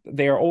are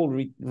all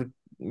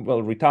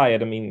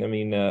retired. I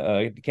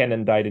mean,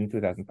 Kennan died in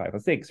 2005 or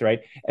 6,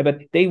 right?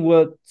 But they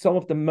were some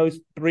of the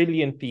most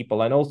brilliant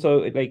people, and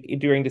also like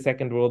during the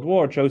Second World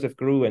War, Joseph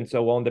Grew and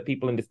so on, the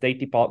people in the State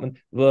Department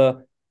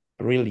were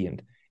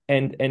brilliant.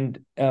 And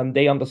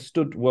they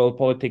understood world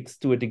politics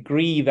to a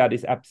degree that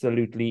is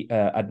absolutely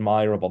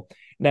admirable.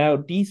 Now,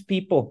 these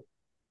people,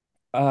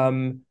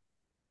 also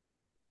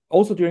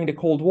during the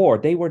Cold War,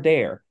 they were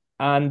there.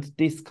 And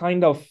this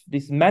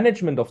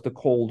management of the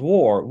Cold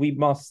War, we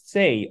must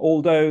say,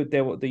 although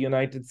the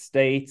United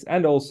States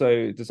and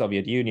also the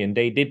Soviet Union,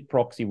 they did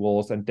proxy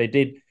wars, and they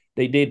did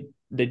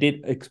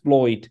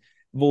exploit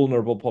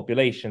vulnerable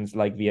populations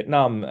like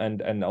Vietnam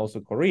and also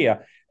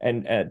Korea,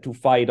 and to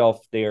fight off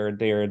the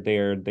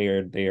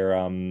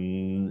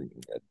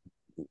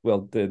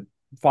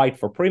fight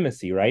for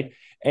primacy, right?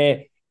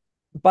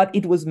 But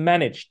it was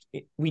managed.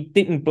 We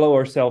didn't blow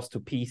ourselves to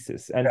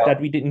pieces, and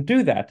that we didn't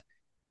do that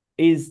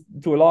is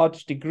to a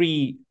large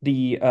degree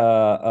the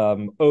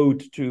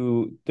ode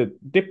to the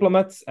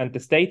diplomats and the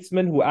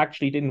statesmen who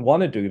actually didn't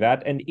want to do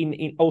that, and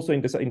also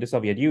in the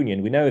Soviet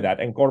Union, we know that,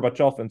 and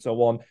Gorbachev and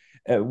so on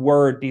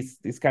were these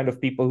kind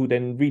of people who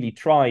then really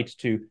tried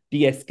to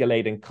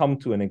de-escalate and come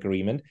to an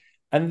agreement.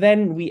 And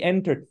then we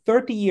entered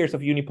 30 years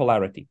of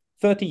unipolarity,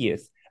 30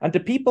 years, and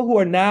the people who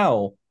are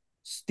now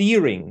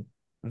steering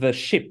the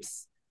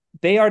ships,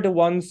 they are the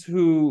ones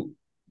who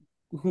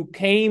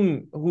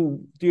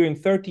during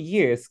 30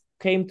 years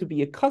came to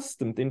be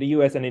accustomed in the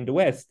US and in the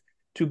West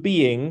to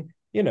being,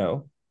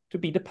 to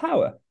be the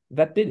power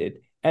that did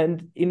it.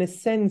 And in a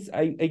sense,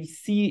 I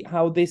see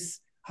how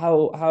this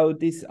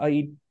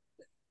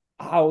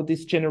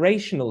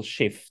generational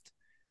shift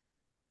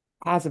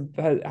has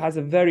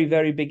a very,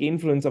 very big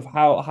influence of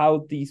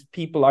how these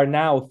people are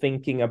now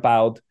thinking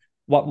about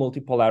what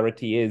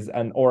multipolarity is,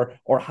 and or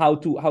how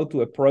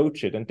to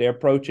approach it. And they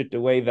approach it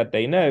the way that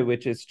they know,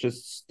 which is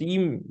just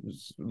steamroll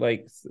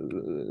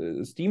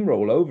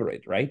over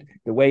it, right?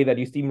 The way that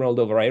you steamrolled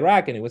over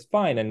Iraq and it was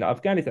fine, and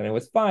Afghanistan it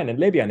was fine, and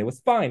Libya and it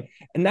was fine,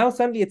 and now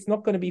suddenly it's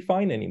not going to be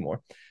fine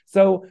anymore.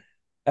 So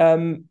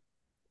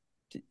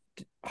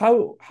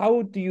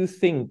how do you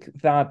think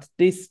that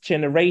this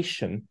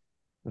generation,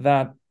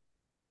 that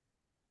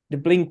the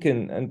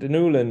Blinken and the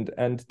Nuland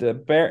and the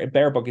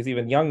Baerbock is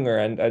even younger,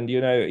 and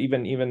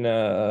even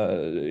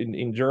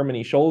in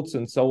Germany, Scholz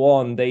and so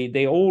on, they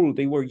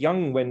were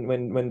young when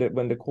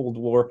the Cold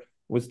War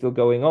was still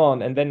going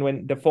on, and then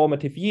when the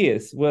formative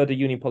years were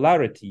the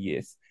unipolarity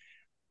years,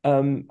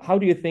 how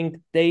do you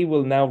think they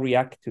will now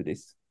react to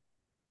this?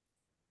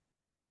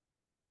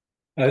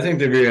 I think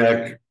they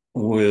react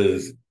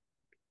with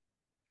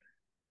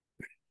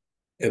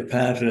a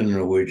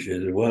pattern which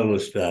is well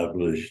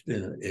established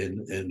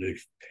in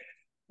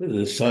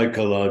the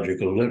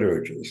psychological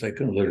literature,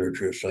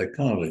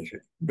 psychology,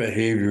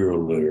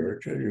 behavioral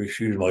literature.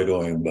 Excuse my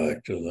going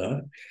back to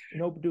that.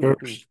 No,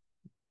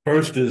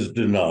 First is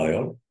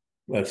denial.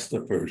 That's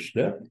the first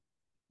step.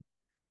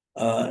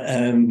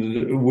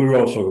 And we're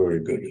also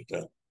very good at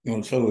that.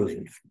 And so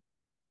is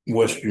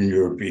Western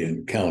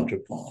European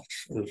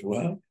counterparts as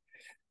well.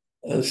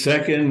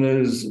 Second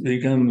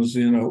becomes,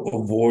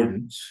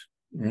 avoidance.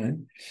 right?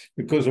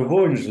 Because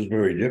avoidance is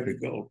very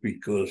difficult,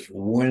 because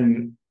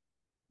when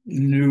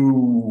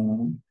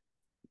new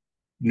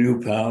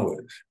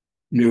powers,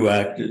 new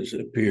actors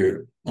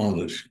appear on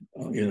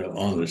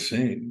the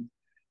scene,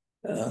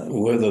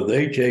 whether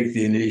they take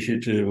the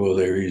initiative or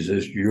they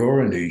resist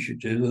your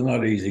initiative, it's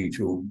not easy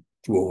to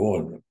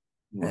avoid them,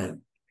 right?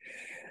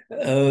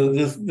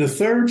 The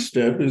third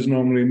step is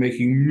normally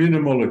making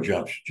minimal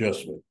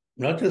adjustment,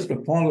 not just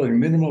appalling,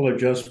 minimal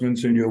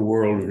adjustments in your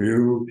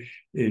worldview,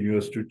 in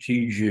your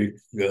strategic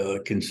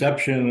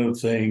conception of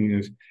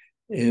things,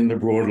 in the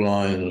broad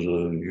lines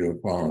of your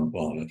foreign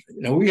policy.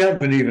 Now, we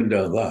haven't even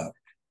done that.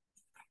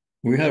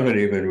 We haven't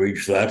even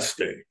reached that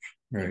stage,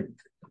 right?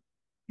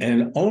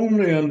 And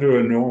only under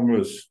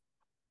enormous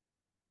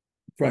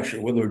pressure,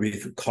 whether it be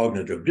for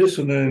cognitive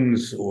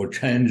dissonance or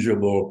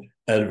tangible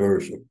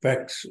adverse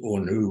effects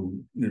or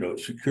new,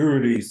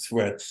 security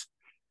threats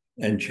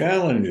and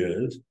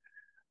challenges,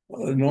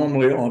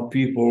 normally are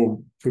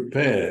people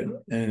prepared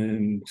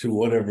and to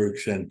whatever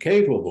extent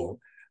capable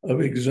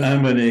of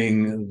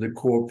examining the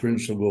core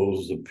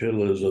principles, the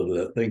pillars of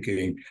their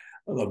thinking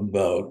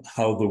about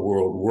how the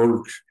world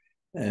works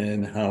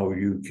and how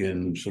you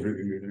can sort of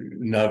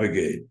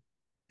navigate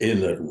in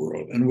that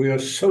world. And we are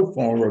so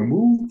far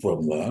removed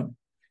from that.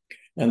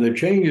 And the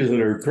changes that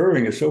are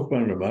occurring are so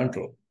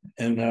fundamental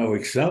and now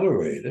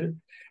accelerated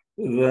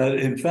that,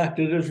 in fact,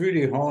 it is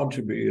really hard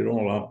to be at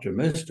all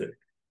optimistic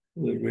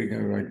that we're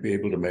going to be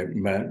able to make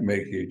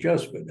the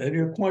adjustment. And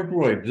you're quite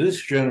right.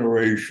 This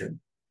generation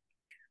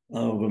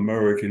of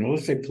American,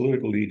 let's say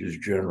political leaders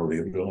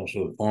generally, but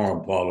also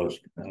foreign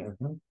policy,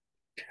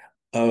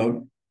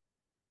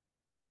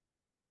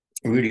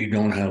 really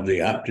don't have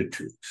the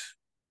aptitudes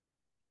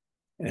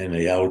and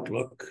the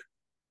outlook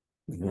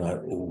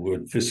that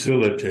would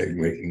facilitate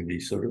making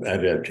these sort of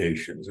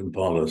adaptations and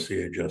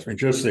policy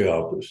adjustments, just the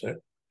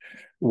opposite.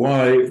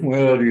 Why?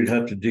 Well, you'd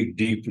have to dig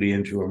deeply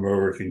into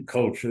American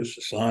culture,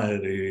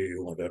 society,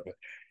 whatever.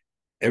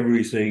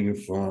 Everything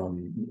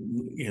from,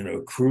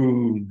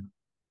 crude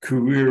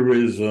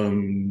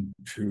careerism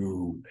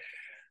to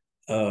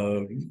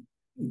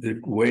the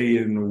way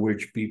in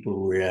which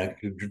people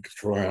reacted to the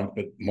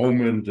triumphant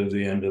moment at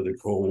the end of the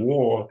Cold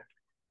War,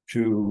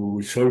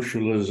 to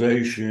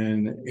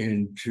socialization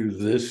into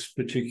this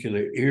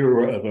particular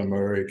era of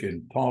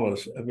American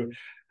policy,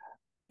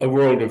 of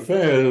world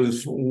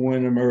affairs,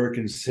 when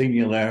American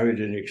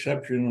singularity and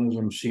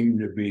exceptionalism seemed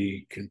to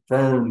be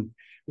confirmed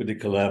with the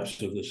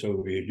collapse of the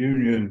Soviet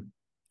Union.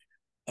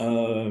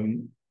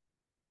 The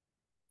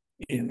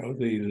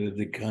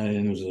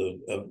kinds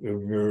of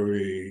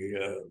very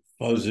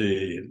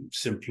fuzzy and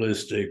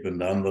simplistic, but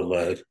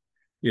nonetheless,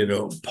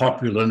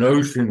 popular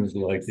notions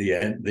like the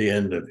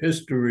end of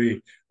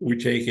history were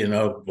taken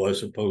up by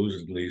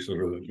supposedly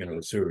sort of,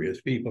 serious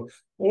people.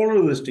 All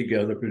of this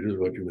together produces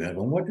what you have.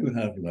 And what you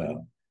have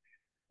now,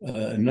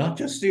 not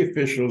just the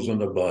officials in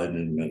the Biden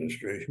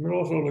administration, but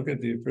also look at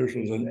the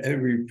officials in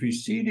every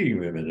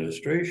preceding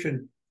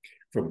administration,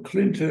 from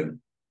Clinton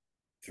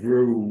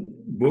through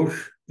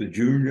Bush, the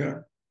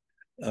junior,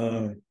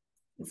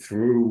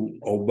 through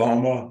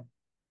Obama,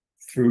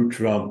 through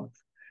Trump,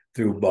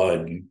 through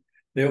Biden.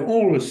 They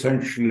all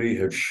essentially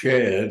have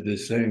shared the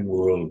same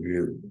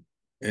worldview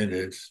in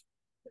its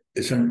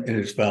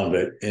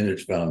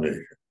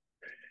foundation.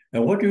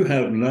 And what you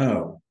have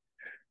now,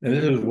 and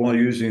this is why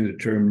using the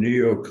term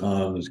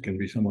neocons can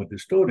be somewhat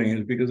distorting,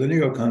 is because the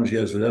neocons,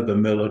 yes, they're the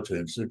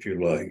militants, if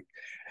you like,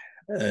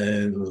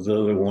 and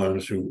they're the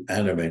ones who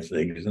animate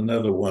things, and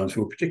they're the ones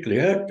who are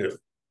particularly active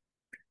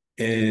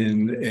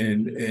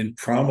in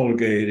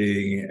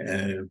promulgating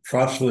and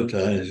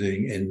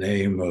proselytizing in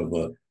name of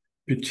a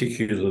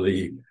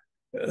particularly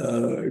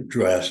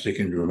drastic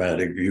and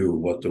dramatic view of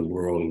what the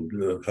world,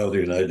 how the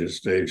United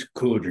States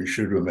could and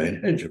should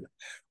remain hegemon.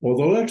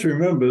 Although let's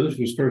remember, this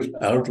was first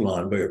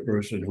outlined by a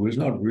person who was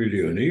not really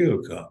a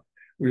neocon,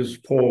 it was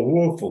Paul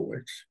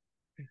Wolfowitz.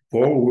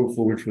 Paul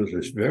Wolfowitz was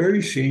this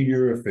very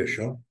senior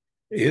official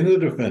in the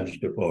Defense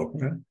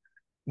Department.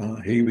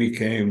 He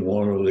became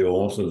one of the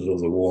authors of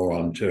the War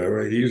on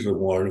Terror. He's the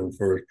one who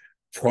first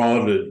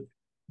prodded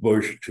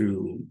Bush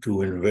to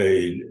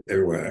invade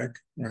Iraq,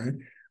 right?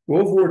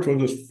 Wolfowitz wrote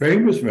this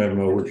famous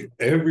memo, which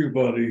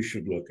everybody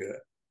should look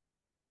at,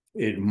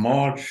 in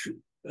March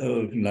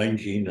of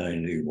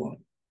 1991,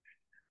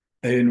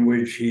 in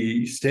which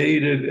he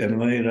stated and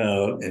laid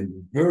out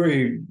in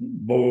very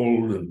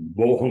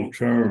bold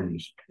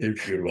terms,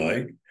 if you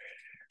like,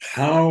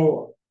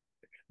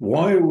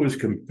 why it was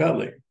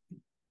compelling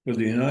for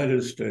the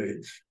United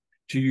States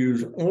to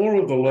use all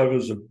of the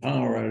levers of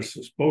power at its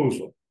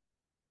disposal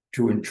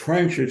to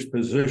entrench its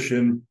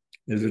position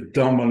as a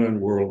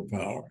dominant world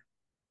power,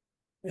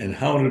 and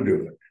how to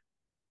do it.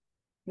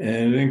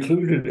 And it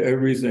included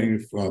everything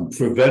from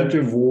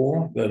preventive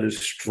war, that is,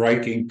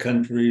 striking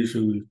countries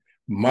who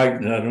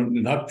might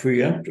not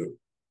preemptive,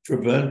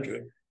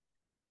 preventive,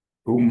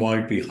 who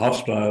might be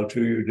hostile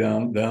to you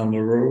down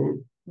the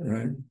road,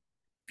 right?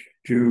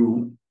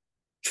 To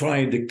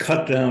trying to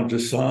cut down to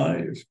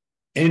size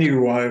any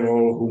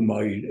rival who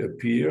might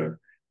appear,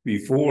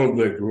 before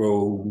they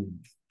grow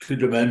to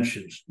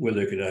dimensions where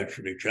they could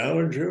actually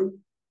challenge you.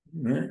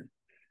 Right?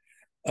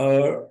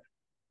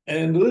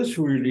 And this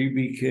really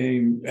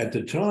became, at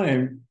the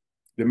time,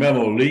 the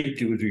memo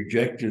leaked. It was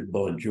rejected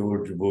by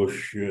George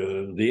Bush,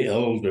 the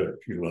elder,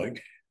 if you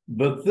like.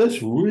 But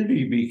this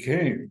really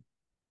became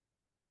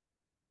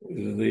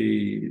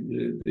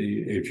the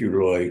if you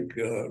like,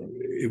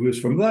 it was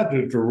from that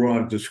that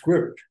derived the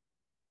script.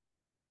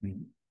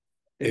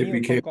 It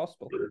became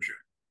gospel,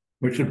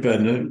 which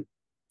depended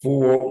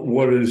for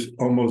what is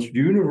almost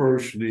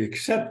universally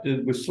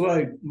accepted with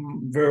slight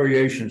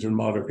variations and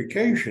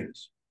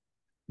modifications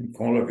and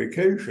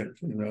qualifications,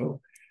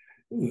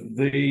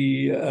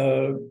 the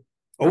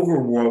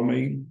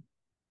overwhelming,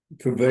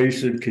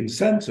 pervasive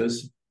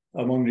consensus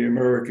among the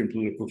American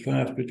political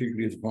class,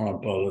 particularly the foreign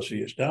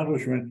policy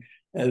establishment,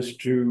 as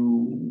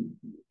to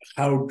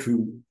how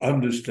to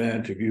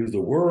understand, to view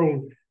the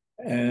world,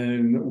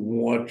 and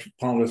what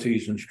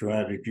policies and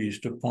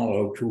strategies to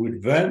follow to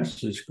advance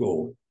this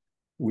goal,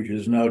 which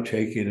is now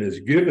taken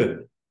as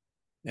given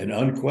and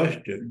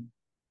unquestioned,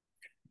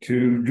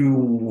 to do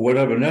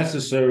whatever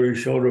necessary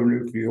short of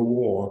nuclear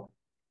war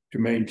to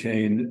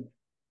maintain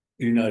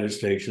the United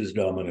States'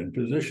 dominant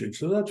position.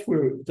 So that's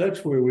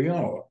where we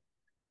are.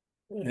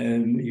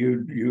 And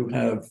you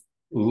have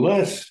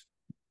less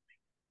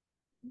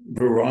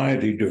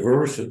variety,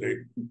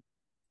 diversity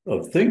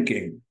of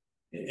thinking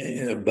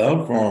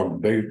about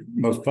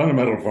most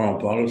fundamental foreign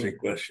policy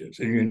questions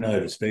in the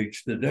United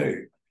States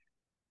today.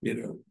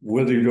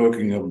 Whether you're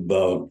talking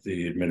about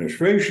the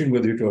administration,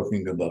 whether you're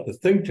talking about the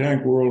think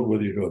tank world,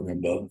 whether you're talking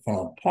about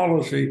foreign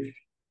policy,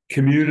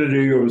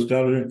 community or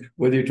establishment,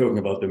 whether you're talking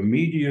about the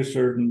media,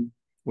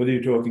 whether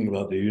you're talking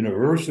about the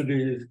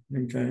universities,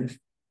 things,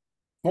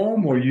 far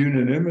more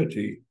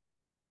unanimity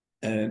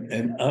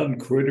and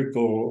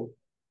uncritical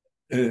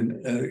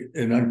and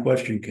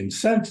unquestioned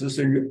consensus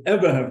than you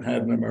ever have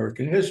had in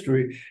American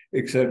history,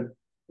 except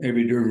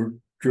maybe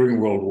during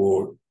World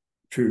War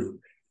II.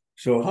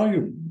 So how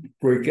you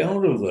break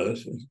out of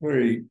this is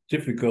very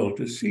difficult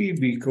to see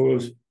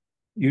because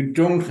you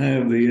don't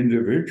have the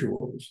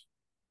individuals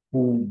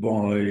who,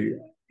 by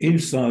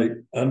insight,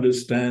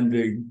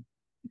 understanding,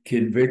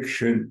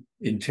 conviction,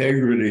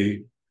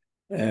 integrity,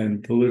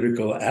 and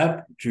political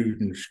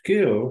aptitude and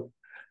skill,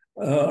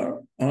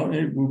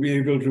 will be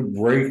able to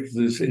break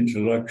this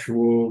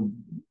intellectual,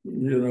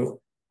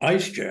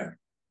 ice jam.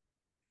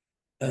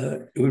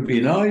 It would be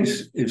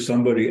nice if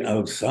somebody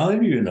outside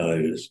the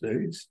United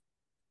States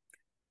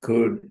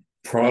could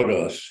prod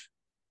us,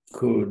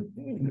 could,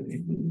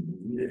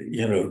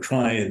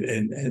 try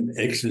and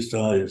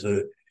exercise,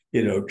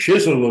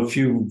 chisel a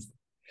few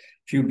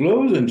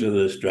blows into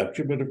this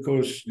structure. But of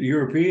course, the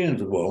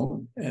Europeans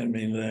won't. I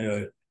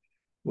mean,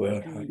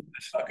 well,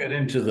 let's not get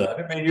into that.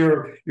 I mean,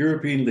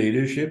 European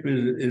leadership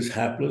is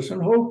hapless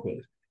and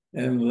hopeless,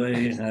 and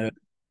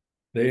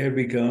they have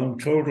become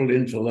total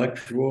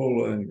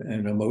intellectual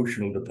and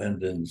emotional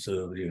dependents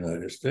of the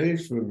United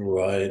States for a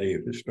variety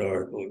of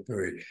historical,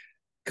 very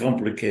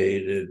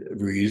complicated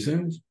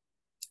reasons.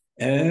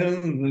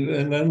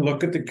 And then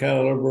look at the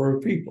caliber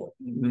of people.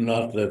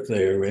 Not that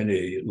they are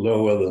any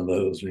lower than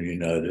those in the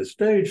United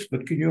States,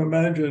 but can you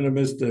imagine a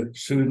Mr.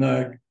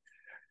 Sunak,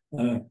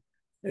 a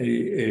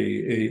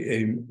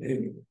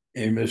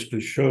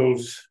Mr.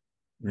 Schultz,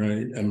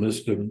 right, a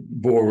Mr.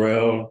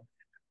 Borrell,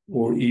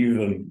 or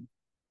even,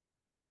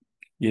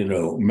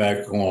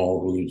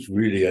 Macron, who's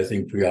really, I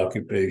think,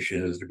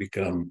 preoccupation is to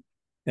become,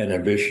 and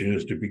ambition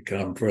is to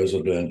become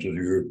president of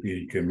the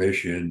European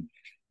Commission,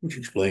 which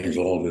explains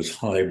all this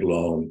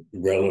high-blown,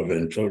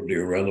 totally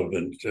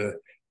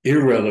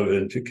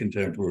irrelevant to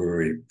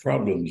contemporary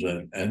problems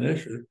and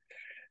issues.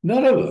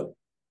 None of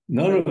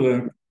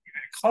them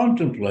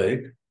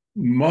contemplate,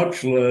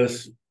 much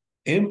less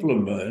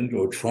implement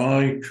or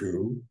try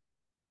to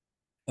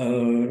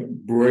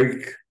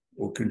break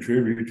or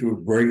contribute to a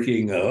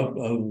breaking up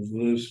of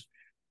this,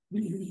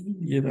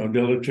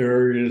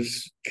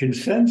 deleterious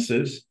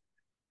consensus,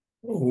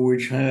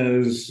 which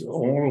has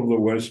all of the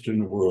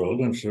Western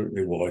world, and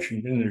certainly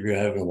Washington. If you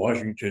have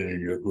Washington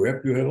in your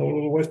grip, you have all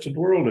of the Western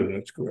world in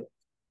its grip.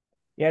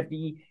 Yeah,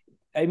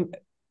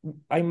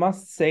 I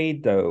must say,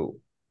 though,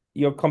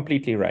 you're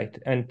completely right.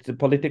 And the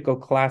political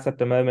class at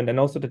the moment, and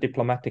also the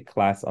diplomatic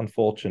class,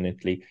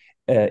 unfortunately,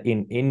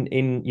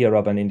 in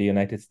Europe and in the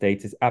United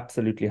States, is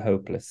absolutely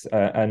hopeless.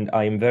 And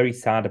I'm very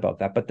sad about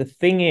that. But the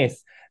thing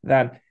is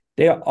that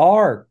there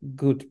are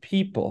good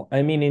people.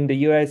 I mean, in the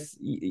US,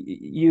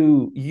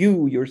 you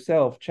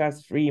yourself,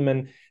 Chas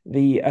Freeman,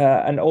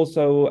 and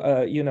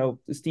also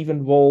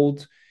Stephen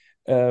Wald,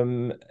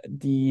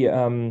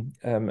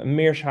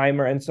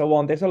 Mearsheimer, and so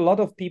on. There's a lot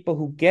of people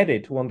who get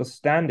it, who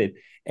understand it,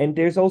 and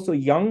there's also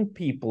young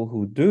people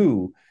who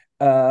do.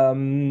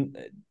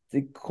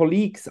 The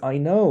colleagues I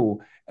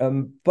know,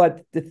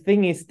 but the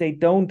thing is, they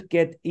don't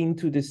get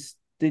into this.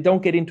 They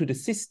don't get into the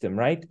system,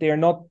 right? They're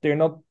not.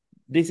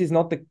 This is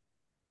not the.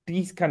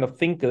 These kind of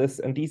thinkers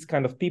and these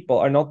kind of people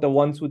are not the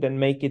ones who then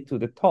make it to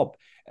the top,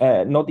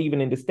 not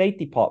even in the State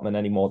Department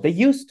anymore. They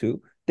used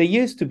to they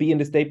used to be in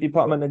the State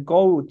Department and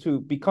go to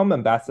become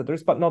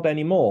ambassadors, but not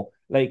anymore.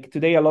 Like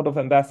today, a lot of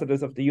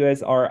ambassadors of the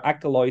US are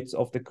acolytes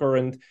of the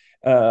current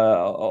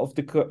of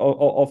the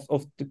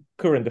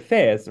current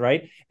affairs,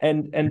 right?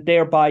 And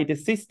thereby the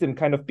system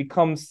kind of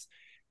becomes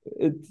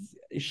it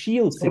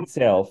shields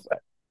itself.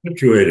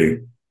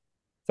 Perpetuating.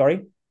 Sorry?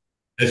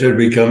 As it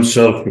becomes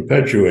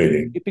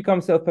self-perpetuating. It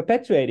becomes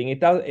self-perpetuating. It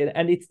does,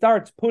 and it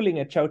starts pulling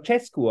a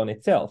Ceausescu on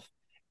itself.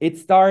 It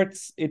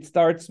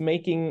starts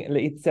making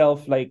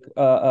itself like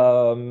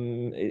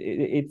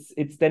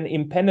it's then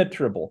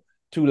impenetrable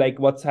to like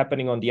what's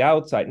happening on the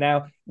outside.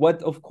 Now,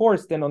 what of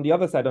course then on the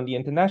other side, on the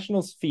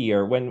international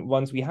sphere, when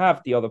once we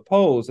have the other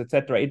poles,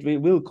 etc., it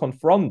will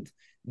confront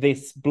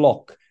this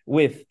block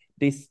with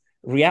this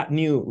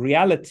new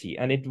reality,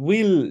 and it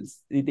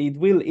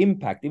will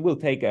impact. It will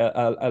take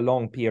a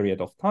long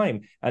period of time,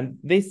 and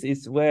this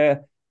is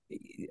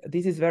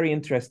very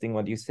interesting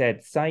what you said,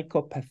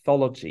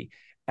 psychopathology,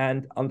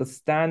 and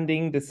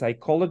understanding the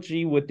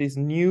psychology with this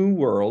new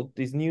world,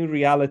 this new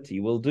reality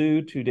will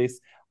do to this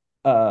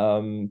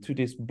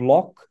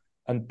block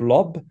and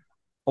blob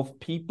of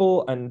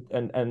people and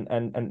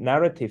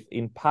narrative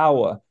in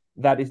power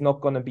that is not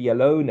going to be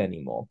alone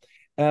anymore.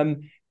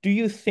 Do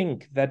you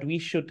think that we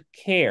should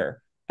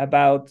care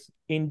about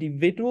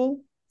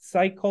individual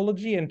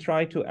psychology and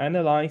try to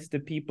analyze the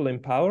people in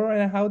power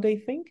and how they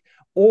think?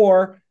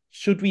 Or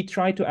should we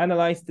try to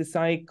analyze the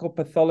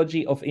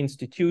psychopathology of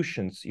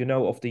institutions,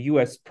 of the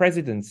US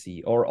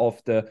presidency or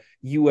of the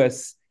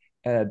US,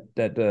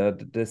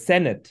 the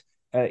Senate,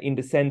 in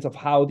the sense of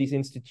how these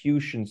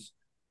institutions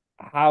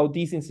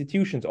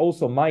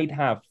also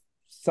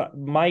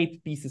might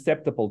be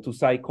susceptible to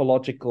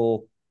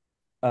psychological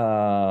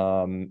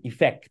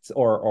effects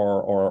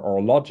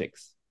or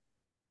logics?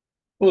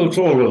 Well, it's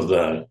all of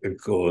that, of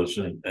course,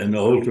 and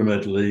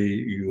ultimately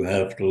you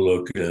have to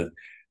look at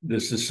the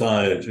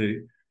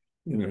society,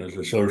 as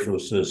a social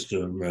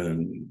system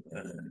and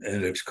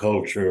its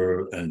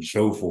culture and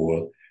so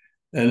forth,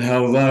 and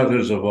how that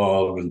has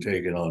evolved and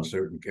taken on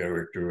certain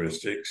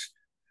characteristics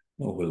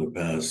over the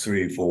past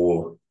 3,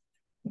 4,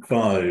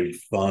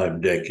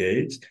 5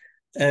 decades.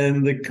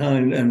 And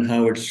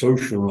how it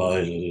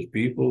socializes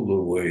people,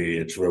 the way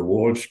its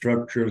reward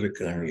structure, the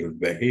kinds of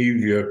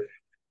behavior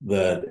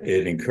that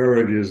it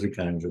encourages, the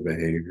kinds of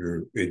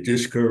behavior it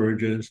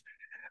discourages.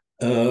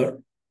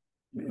 And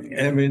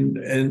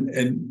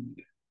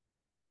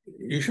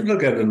you should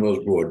look at it in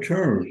those broad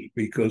terms,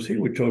 because here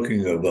we're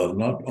talking about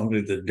not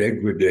only the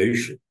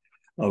degradation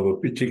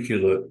of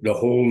the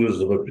holders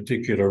of a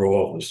particular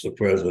office, the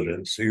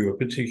presidency, or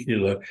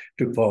particular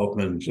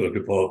departments or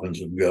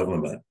departments of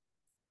government,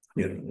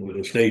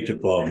 the State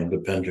Department, the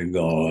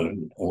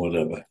Pentagon, or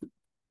whatever,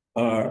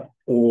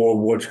 or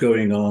what's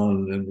going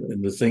on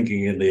in the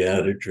thinking and the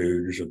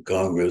attitudes of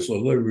Congress,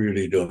 although they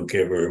really don't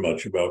care very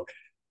much about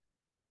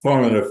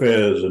foreign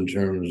affairs in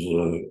terms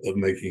of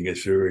making a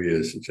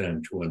serious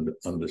attempt to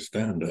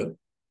understand it.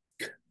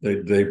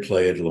 They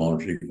play it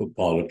largely for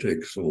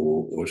politics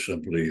or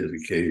simply as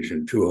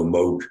occasion to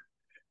emote,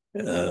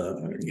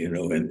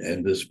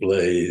 and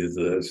display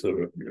the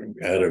sort of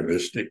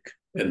atavistic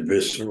and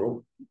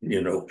visceral,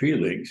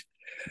 feelings.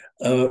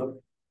 You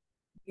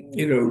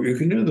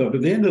can do that, but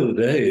at the end of the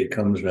day, it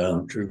comes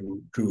down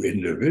to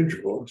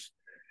individuals.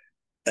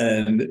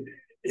 And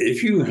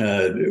if you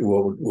had, a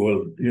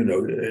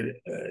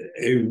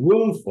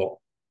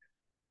willful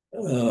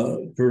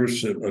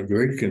person, a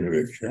great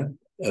conviction,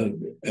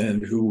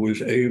 and who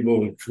was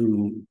able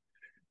to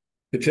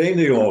attain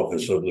the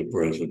office of the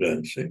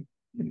presidency,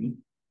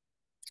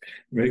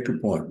 make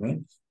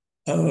appointments,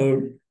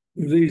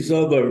 these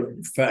other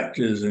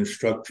factors and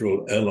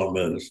structural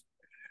elements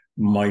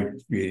might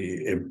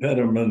be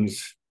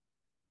impediments,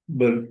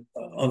 but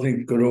I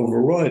think could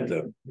override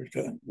them. It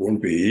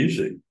won't be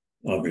easy,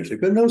 obviously,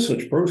 but no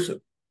such person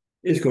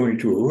is going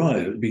to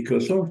arise,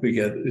 because don't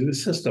forget, the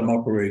system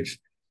operates,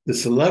 the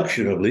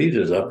selection of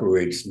leaders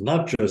operates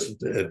not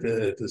just at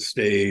the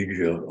stage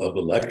of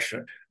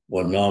election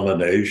or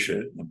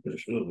nomination,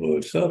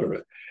 et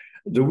cetera.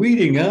 The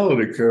weeding out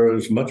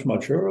occurs much,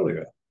 much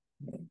earlier.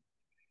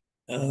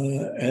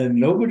 And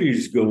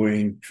nobody's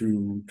going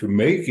to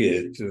make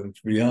it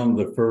beyond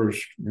the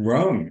first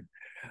rung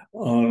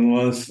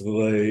unless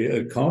they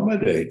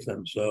accommodate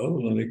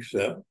themselves and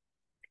accept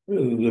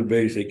the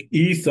basic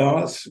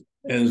ethos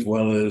as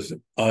well as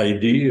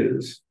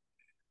ideas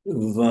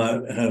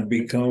that have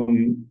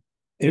become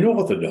an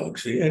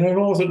orthodoxy, and an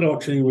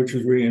orthodoxy which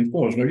is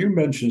reinforced. Now, you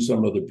mentioned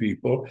some of the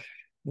people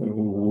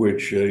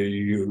which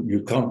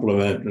you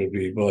compliment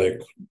people,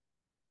 like,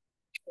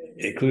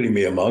 including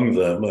me among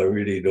them. I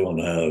really don't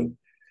have,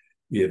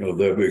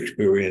 their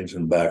experience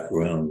and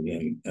background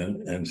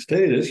and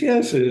status.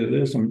 Yes,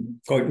 there's some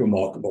quite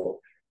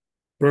remarkable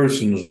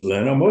persons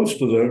there. Now,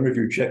 most of them, if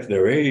you check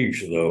their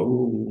age,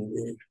 though,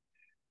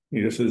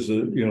 this is a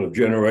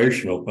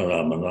generational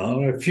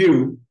phenomenon. A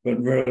few,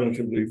 but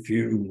relatively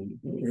few,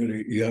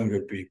 really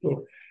younger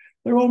people.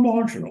 They're all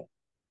marginal.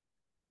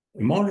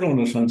 Marginal in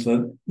the sense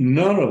that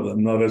none of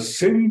them, not a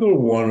single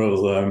one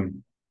of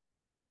them,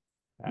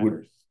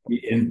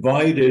 be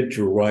invited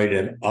to write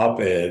an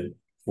op-ed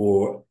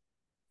for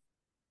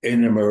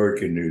an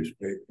American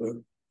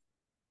newspaper.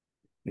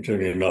 I'm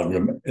talking about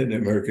an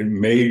American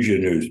major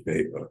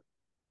newspaper.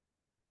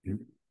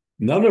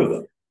 None of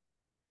them.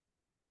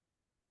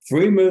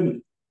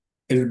 Freeman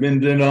has been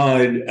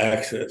denied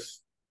access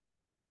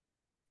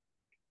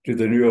to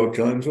the New York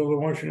Times or the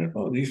Washington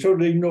Post. He's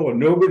totally ignored.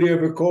 Nobody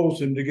ever calls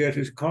him to get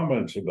his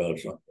comments about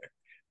something.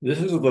 This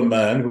is the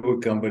man who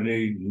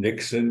accompanied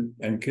Nixon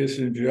and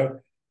Kissinger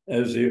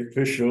as the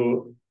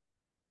official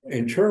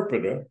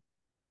interpreter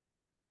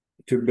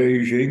to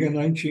Beijing in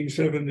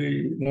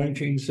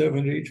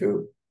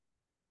 1972.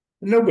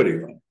 Nobody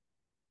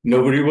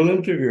will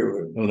interview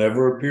him. He'll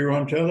never appear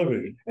on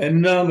television.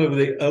 And none of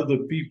the other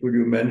people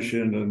you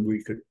mentioned, and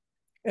we could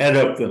add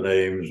up the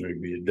names,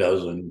 maybe a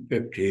dozen,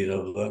 15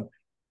 of them,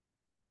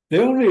 they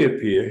only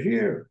appear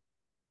here.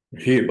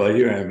 Here, by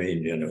here, I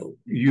mean,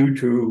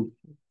 YouTube,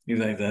 things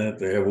like that.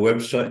 They have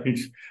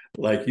websites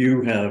like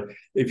you have.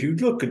 If you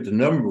look at the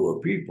number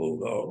of people,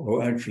 though,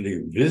 who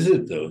actually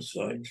visit those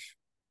sites,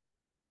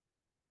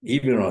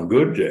 even on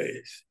good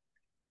days,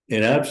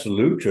 in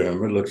absolute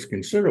terms, it looks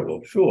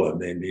considerable. Sure, I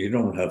mean, you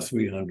don't have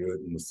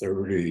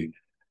 330,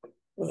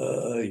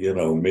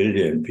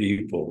 million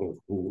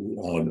people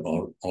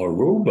who are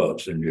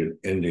robots in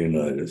the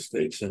United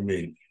States. I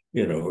mean,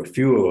 a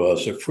few of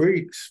us are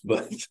freaks,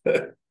 but it's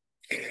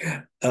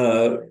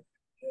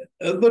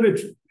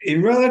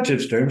in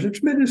relative terms,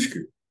 it's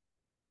minuscule,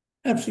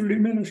 absolutely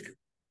minuscule.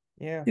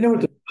 Yeah, You know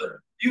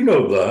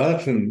what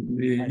that, and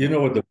you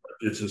know what the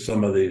budgets of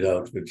some of these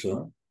outfits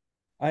are.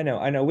 I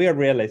know. We are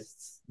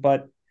realists,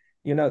 but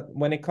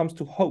when it comes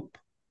to hope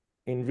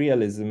in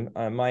realism,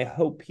 my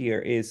hope here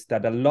is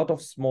that a lot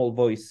of small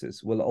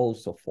voices will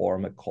also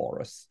form a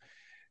chorus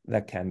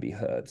that can be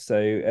heard. So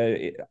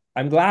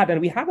I'm glad, and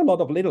we have a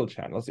lot of little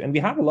channels, and we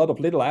have a lot of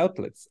little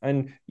outlets.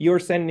 And you're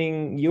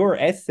sending your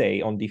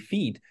essay on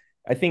defeat.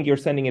 I think you're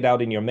sending it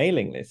out in your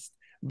mailing list,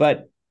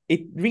 but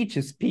it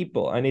reaches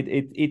people, and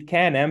it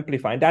can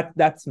amplify.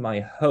 That's my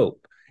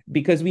hope,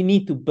 because we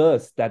need to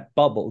burst that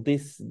bubble.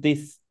 This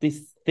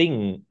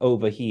thing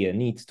over here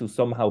needs to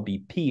somehow be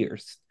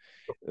pierced.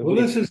 Well,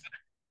 this is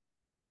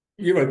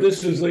maybe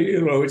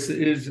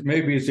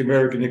it's the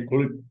American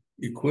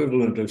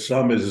equivalent of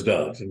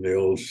samizdat in the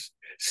old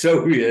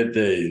Soviet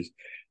days,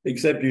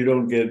 except you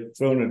don't get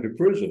thrown into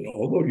prison.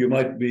 Although you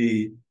might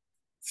be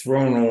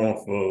thrown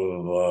off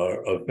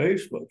of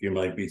Facebook, you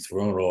might be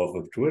thrown off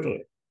of Twitter,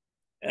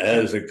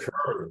 as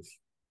occurs.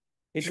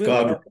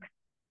 Scott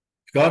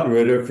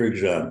Ritter, for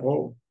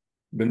example,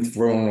 been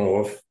thrown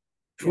off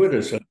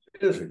Twitter some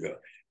years ago,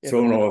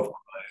 thrown off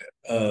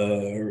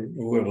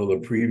whoever the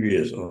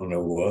previous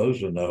owner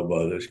was, and now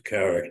by this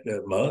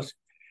character Musk.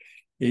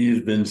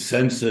 He's been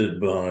censored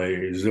by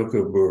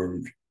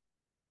Zuckerberg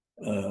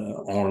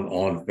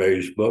on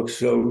Facebook.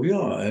 So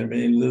yeah, I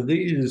mean,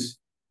 these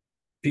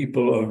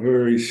people are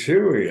very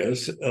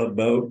serious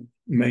about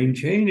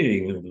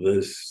maintaining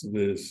this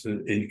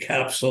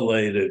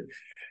encapsulated,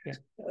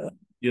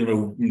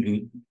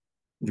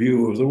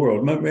 view of the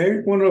world.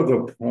 Make one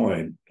other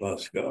point,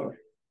 Pascal.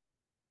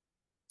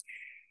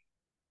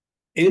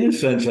 In a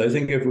sense, I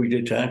think if we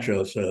detach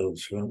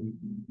ourselves from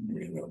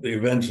the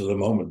events of the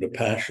moment, the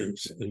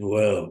passions as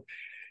well,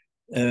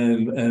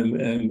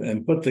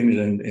 and put things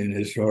in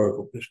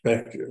historical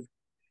perspective,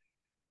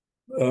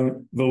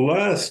 the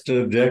last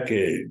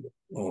decade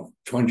or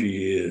 20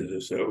 years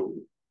or so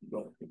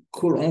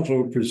could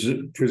have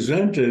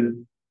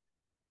presented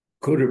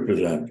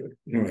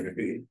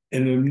an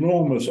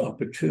enormous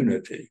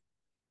opportunity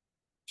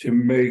to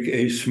make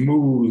a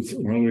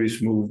really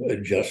smooth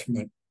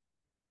adjustment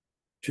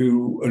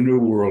to a new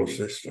world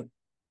system.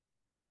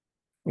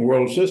 A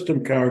world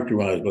system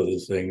characterized by the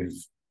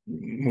things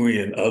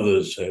we and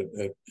others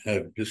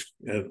have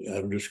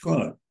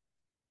described.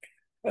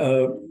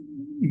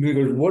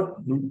 Because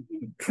what the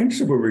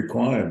principal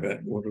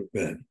requirement would have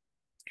been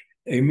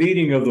a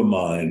meeting of the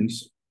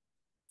minds,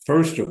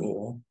 first of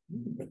all,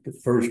 at the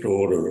first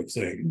order of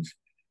things,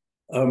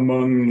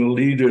 among the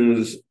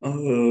leaders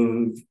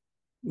of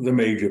the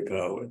major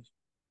powers.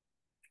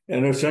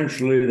 And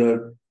essentially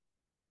that,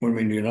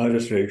 the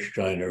United States,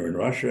 China, and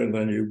Russia, and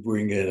then you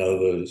bring in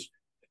others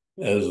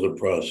as the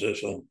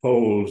process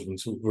unfolds and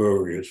through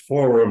various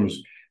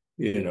forums,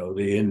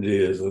 the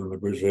Indias and the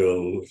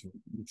Brazils,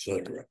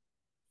 etc.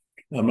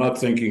 I'm not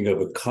thinking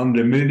of a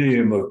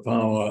condominium of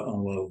power,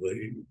 although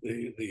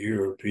the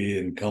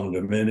European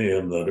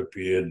condominium that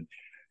appeared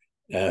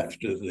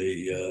after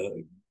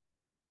the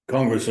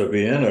Congress of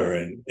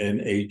Vienna in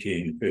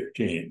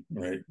 1815,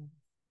 right?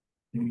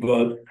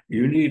 But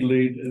you need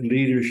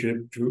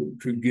leadership to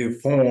give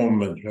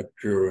form and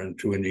structure and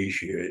to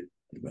initiate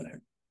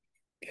that.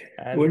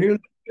 When you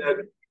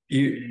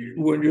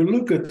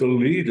look at the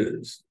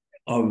leaders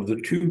of the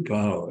two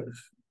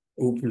powers,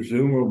 who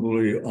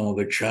presumably are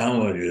the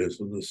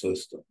challenges of the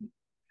system,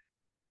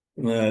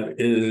 that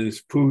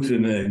is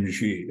Putin and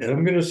Xi. And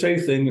I'm going to say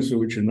things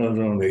which are not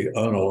only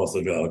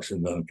unorthodox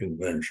and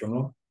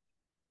unconventional,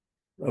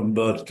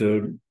 but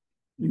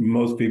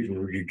most people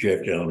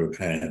reject out of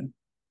hand.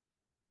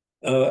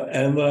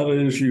 And that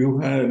is, you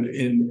had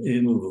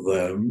in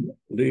them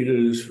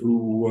leaders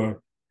who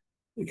were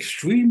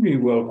extremely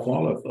well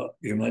qualified,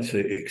 you might say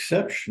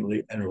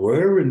exceptionally, and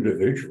rare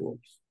individuals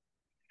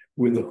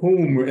with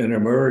whom an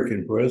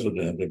American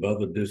president of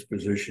other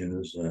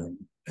dispositions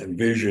and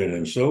vision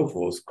and so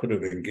forth could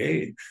have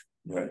engaged.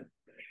 Right?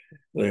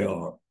 They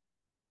are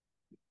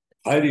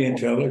highly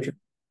intelligent,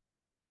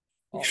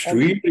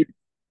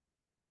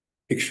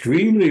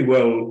 extremely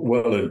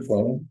well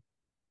informed.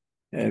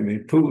 I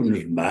mean,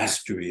 Putin's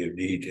mastery of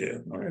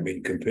detail. I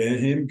mean, compare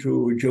him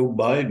to Joe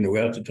Biden, who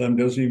at the time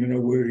doesn't even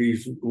know where he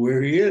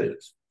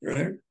is,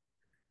 right?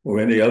 Or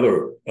any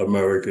other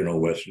American or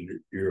Western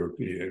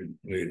European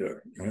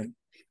leader, right?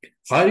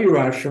 Highly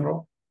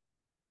rational,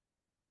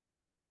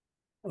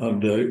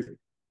 and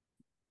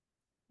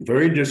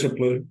very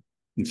disciplined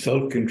and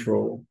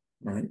self-control,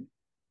 right?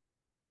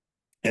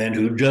 And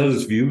who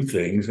does view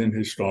things in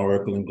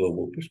historical and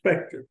global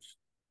perspectives.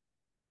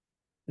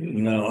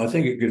 Now, I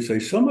think you could say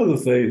some of the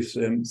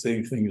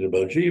same things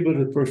about Xi, but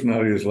his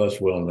personality is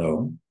less well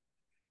known.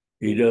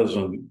 He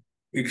doesn't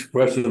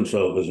express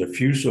himself as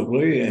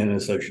effusively and in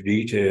such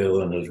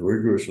detail and as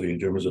rigorously in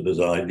terms of his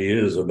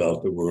ideas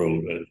about the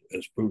world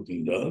as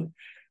Putin does,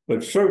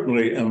 but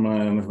certainly a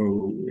man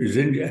who is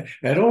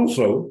and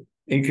also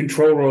in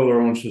control of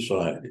their own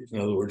societies. In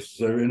other words,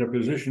 they're in a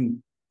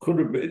position, could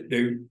have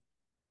been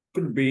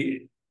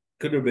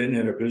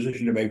in a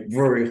position to make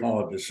very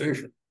hard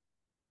decisions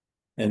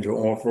and to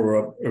offer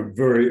up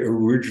very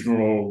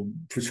original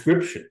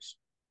prescriptions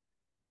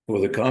for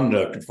the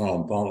conduct of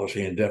foreign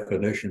policy and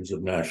definitions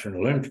of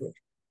national interest,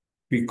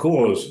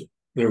 because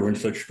they were in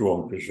such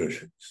strong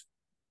positions.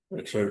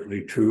 That's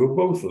certainly true of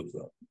both of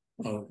them,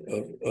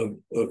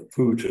 of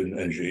Putin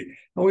and Xi.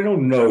 And we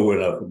don't know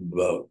enough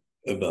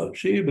about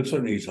Xi, but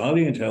certainly he's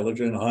highly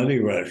intelligent, highly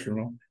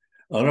rational,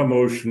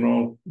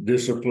 unemotional,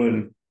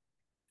 disciplined,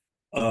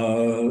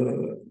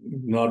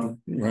 not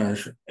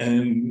rash.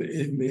 And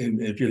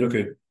if you look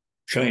at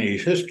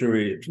Chinese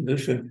history,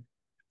 tradition,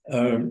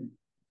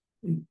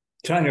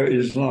 China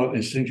is not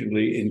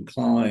instinctively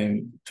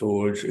inclined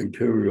towards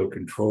imperial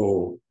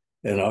control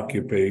and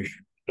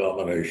occupation,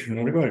 domination,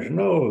 and aggression.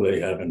 No, they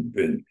haven't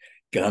been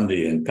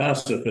Gandhian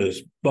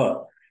pacifists,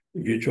 but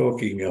if you're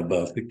talking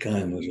about the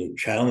kinds of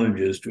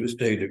challenges to a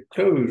state of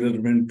code that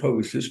have been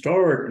posed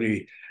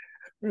historically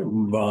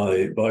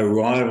by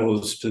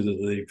rivals to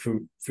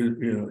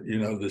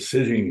the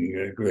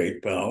sitting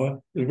great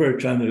power,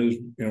 China is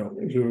a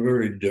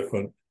very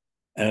different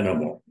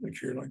animal,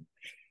 if you like.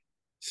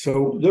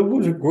 So there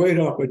was a great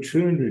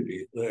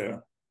opportunity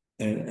there.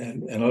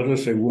 And I'll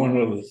just say one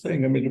other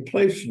thing. I mean, the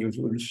place it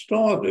would have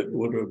started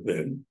would have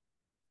been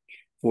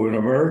for an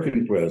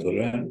American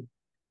president,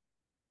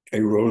 a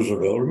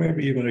Roosevelt, or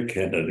maybe even a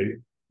Kennedy,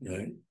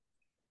 right,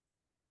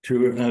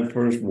 to have had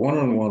first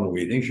one-on-one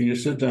meetings. And you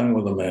sit down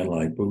with a man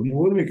like Putin,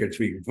 who can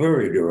speak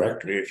very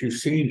directly if you've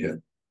seen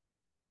him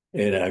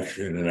in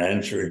action and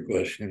answering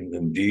questions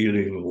and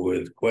dealing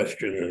with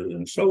questioners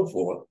and so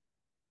forth.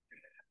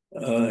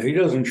 He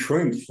doesn't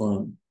shrink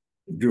from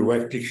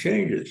direct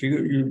exchanges.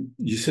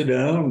 You sit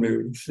down,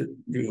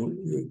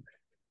 you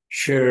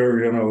share,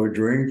 a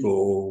drink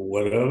or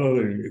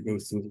whatever, and you go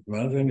through the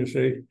mouth and you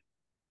say,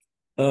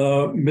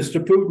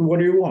 Mr. Putin, what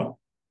do you want?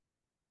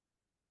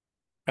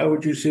 How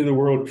would you see the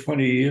world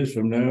 20 years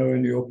from now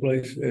in your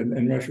place,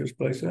 in Russia's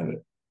place in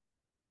it?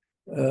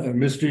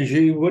 Mr.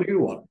 Xi, what do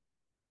you want?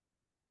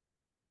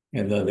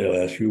 And then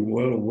they'll ask you,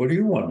 well, what do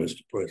you want,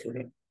 Mr.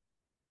 President?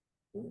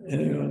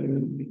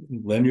 And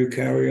then you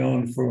carry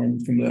on from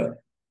that.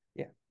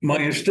 Yeah. My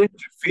instinctive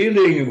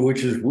feeling,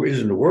 which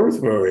isn't worth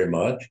very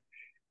much,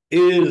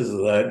 is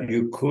that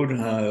you could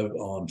have,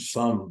 on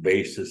some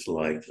basis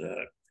like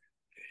that,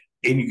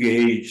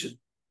 engaged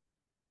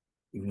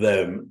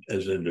them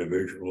as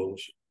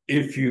individuals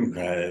if you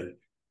had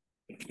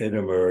an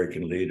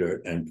American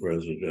leader and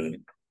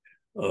president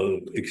of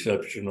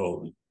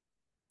exceptional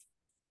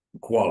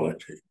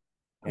quality.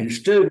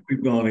 Instead,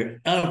 we've gone in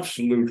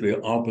absolutely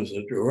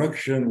opposite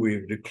direction.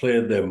 We've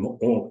declared them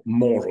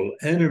mortal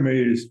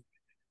enemies.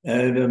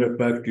 And in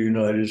effect, the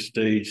United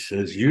States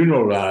has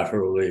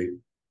unilaterally,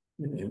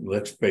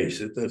 let's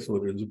face it, that's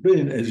what it's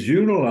been, has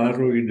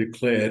unilaterally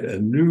declared a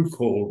new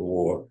Cold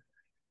War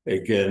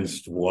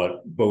against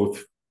what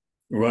both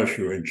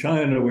Russia and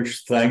China,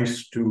 which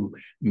thanks to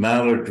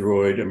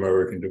maladroit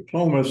American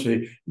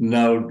diplomacy,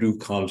 now do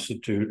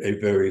constitute a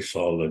very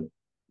solid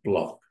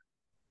bloc.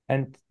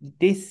 And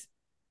this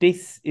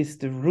is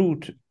the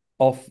root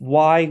of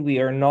why we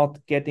are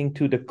not getting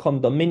to the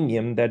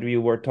condominium that we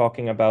were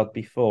talking about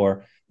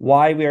before,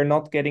 why we are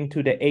not getting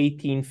to the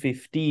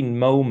 1815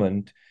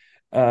 moment.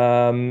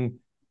 To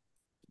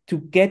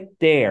get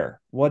there,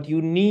 what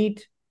you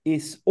need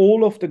is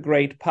all of the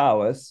great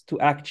powers to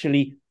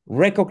actually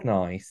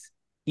recognize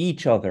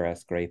each other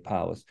as great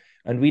powers.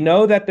 And we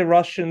know that the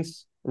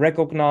Russians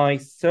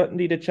recognize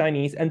certainly the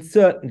Chinese and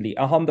certainly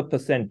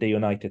 100% the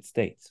United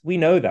States. We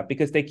know that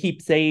because they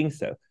keep saying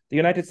so. The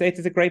United States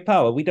is a great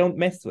power. We don't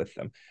mess with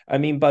them. I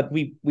mean, but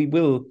we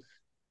will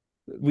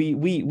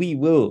we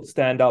will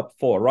stand up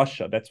for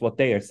Russia. That's what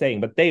they are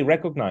saying. But they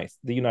recognize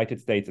the United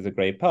States as a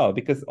great power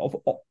because of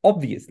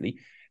obviously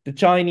the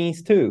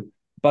Chinese too,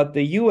 but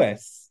the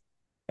US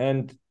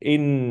and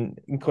in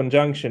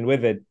conjunction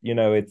with it,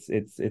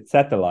 its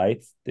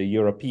satellites, the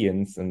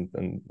Europeans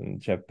and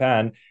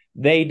Japan,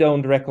 they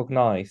don't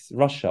recognize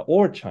Russia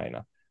or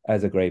China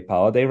as a great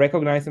power. They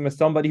recognize them as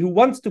somebody who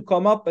wants to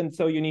come up, and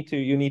so you need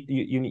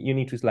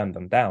to slam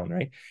them down,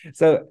 right?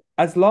 So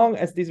as long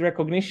as this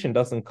recognition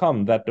doesn't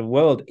come that the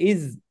world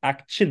is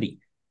actually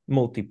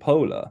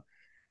multipolar,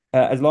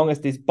 as long as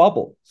this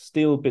bubble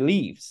still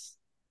believes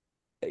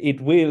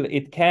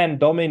it can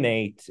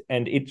dominate,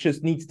 and it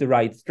just needs the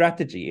right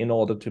strategy in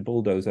order to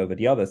bulldoze over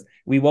the others.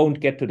 We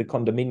won't get to the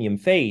condominium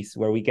phase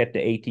where we get the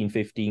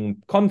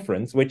 1815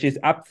 conference, which is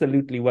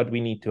absolutely what we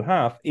need to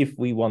have if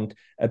we want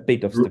a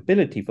bit of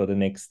stability for the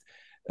next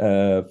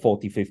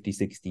 40, 50,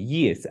 60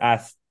 years,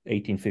 as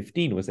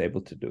 1815 was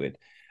able to do it.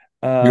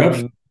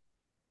 And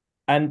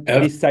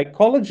this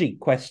psychology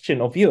question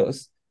of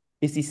yours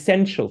is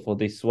essential for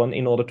this one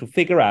in order to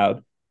figure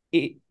out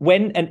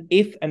when and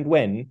if and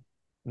when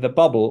the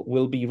bubble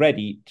will be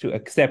ready to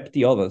accept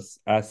the others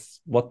as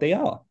what they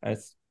are.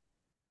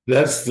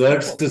 That's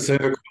the sine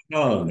qua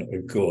non,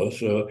 of course.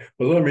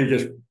 But let me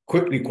just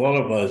quickly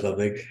qualify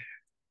something.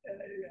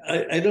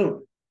 I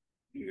don't.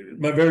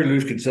 My very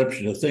loose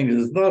conception of things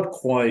is not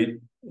quite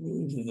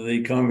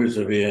the Congress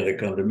of Vienna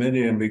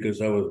condominium, because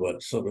that was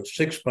what, sort of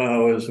six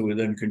powers who would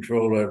then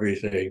control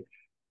everything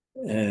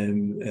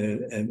and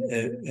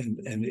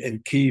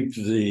keep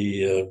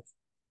the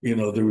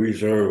the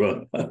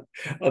reserve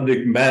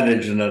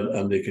managed and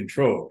under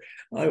control.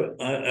 I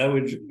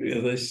would,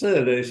 as I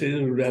say this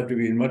would have to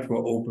be a much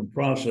more open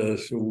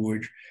process,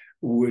 which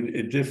would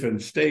at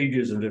different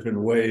stages and different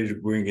ways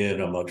bring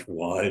in a much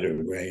wider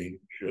range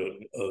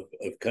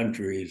of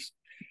countries,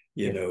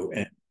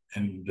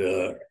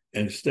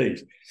 and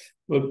states.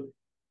 But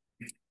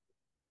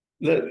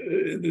let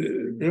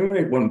me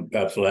make one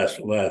perhaps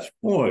last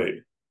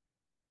point,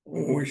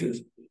 which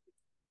is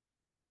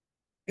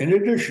an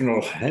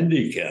additional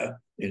handicap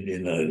in the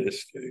United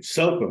States,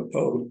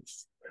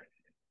 self-imposed,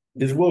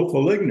 is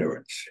willful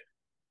ignorance.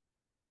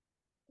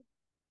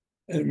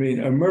 I mean,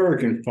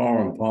 American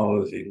foreign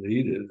policy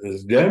leaders,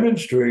 as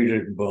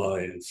demonstrated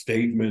by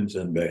statements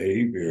and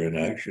behavior and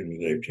actions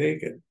they've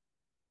taken,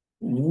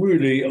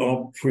 really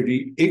are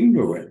pretty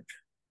ignorant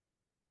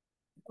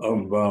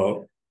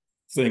about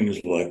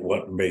things like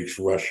what makes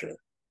Russia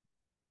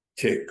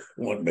tick,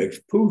 what makes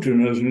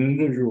Putin as an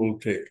individual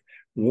tick,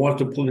 what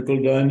the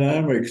political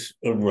dynamics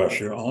of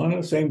Russia are.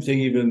 The same thing,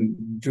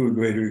 even to a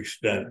greater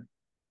extent,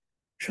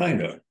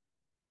 China.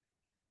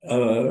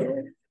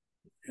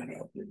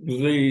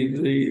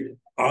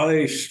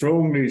 I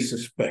strongly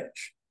suspect,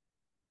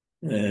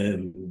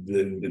 and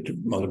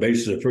on the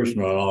basis of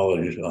personal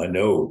knowledge, I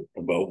know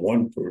about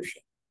one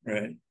person,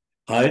 right,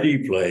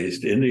 highly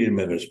placed in the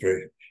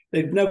administration.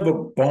 They've never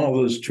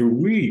bothered to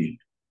read,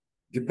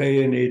 to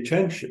pay any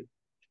attention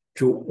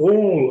to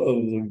all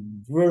of the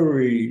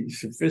very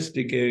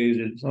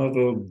sophisticated, sort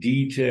of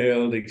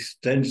detailed,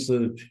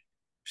 extensive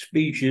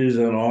speeches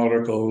and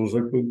articles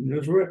that Putin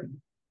has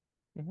written.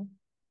 Mm-hmm.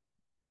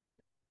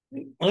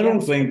 I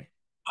don't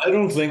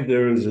think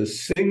there is a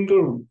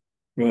single.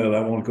 Well, I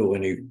won't go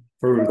any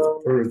further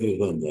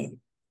than that.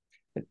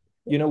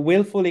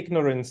 Willful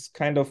ignorance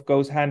kind of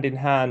goes hand in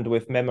hand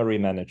with memory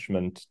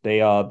management. They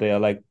are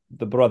like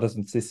the brothers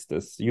and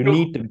sisters. You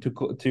need them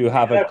to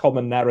have a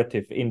common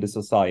narrative in the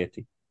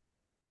society.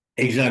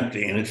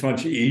 Exactly, and it's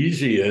much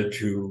easier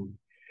to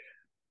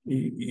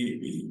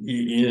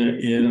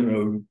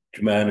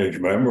to manage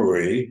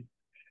memory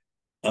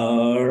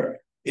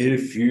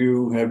if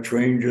you have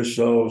trained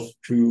yourself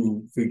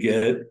to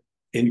forget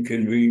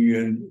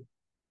inconvenient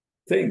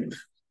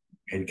things,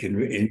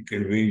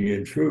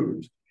 inconvenient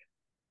truths.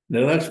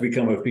 Now, that's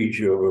become a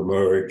feature of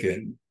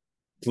American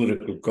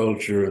political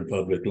culture and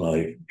public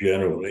life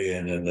generally,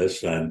 and in this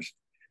sense,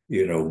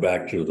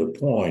 back to the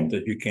point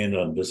that you can't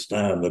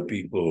understand the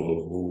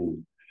people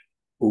who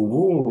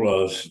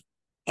rule us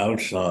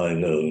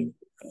outside of,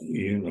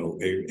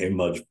 a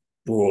much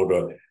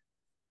broader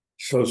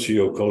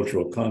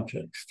sociocultural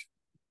context.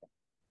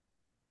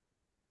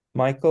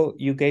 Michael,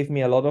 you gave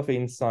me a lot of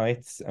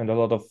insights and a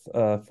lot of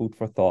food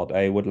for thought.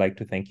 I would like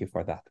to thank you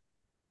for that.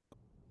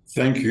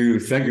 Thank you.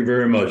 Thank you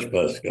very much,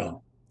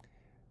 Pascal.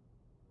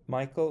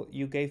 Michael,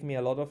 you gave me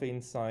a lot of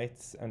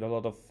insights and a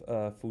lot of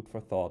food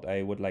for thought.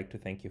 I would like to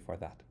thank you for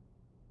that.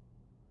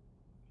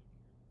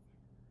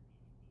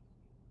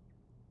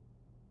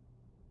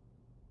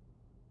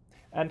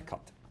 And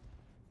cut.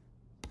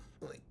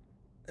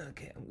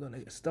 Okay, I'm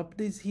gonna stop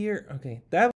this here. Okay, that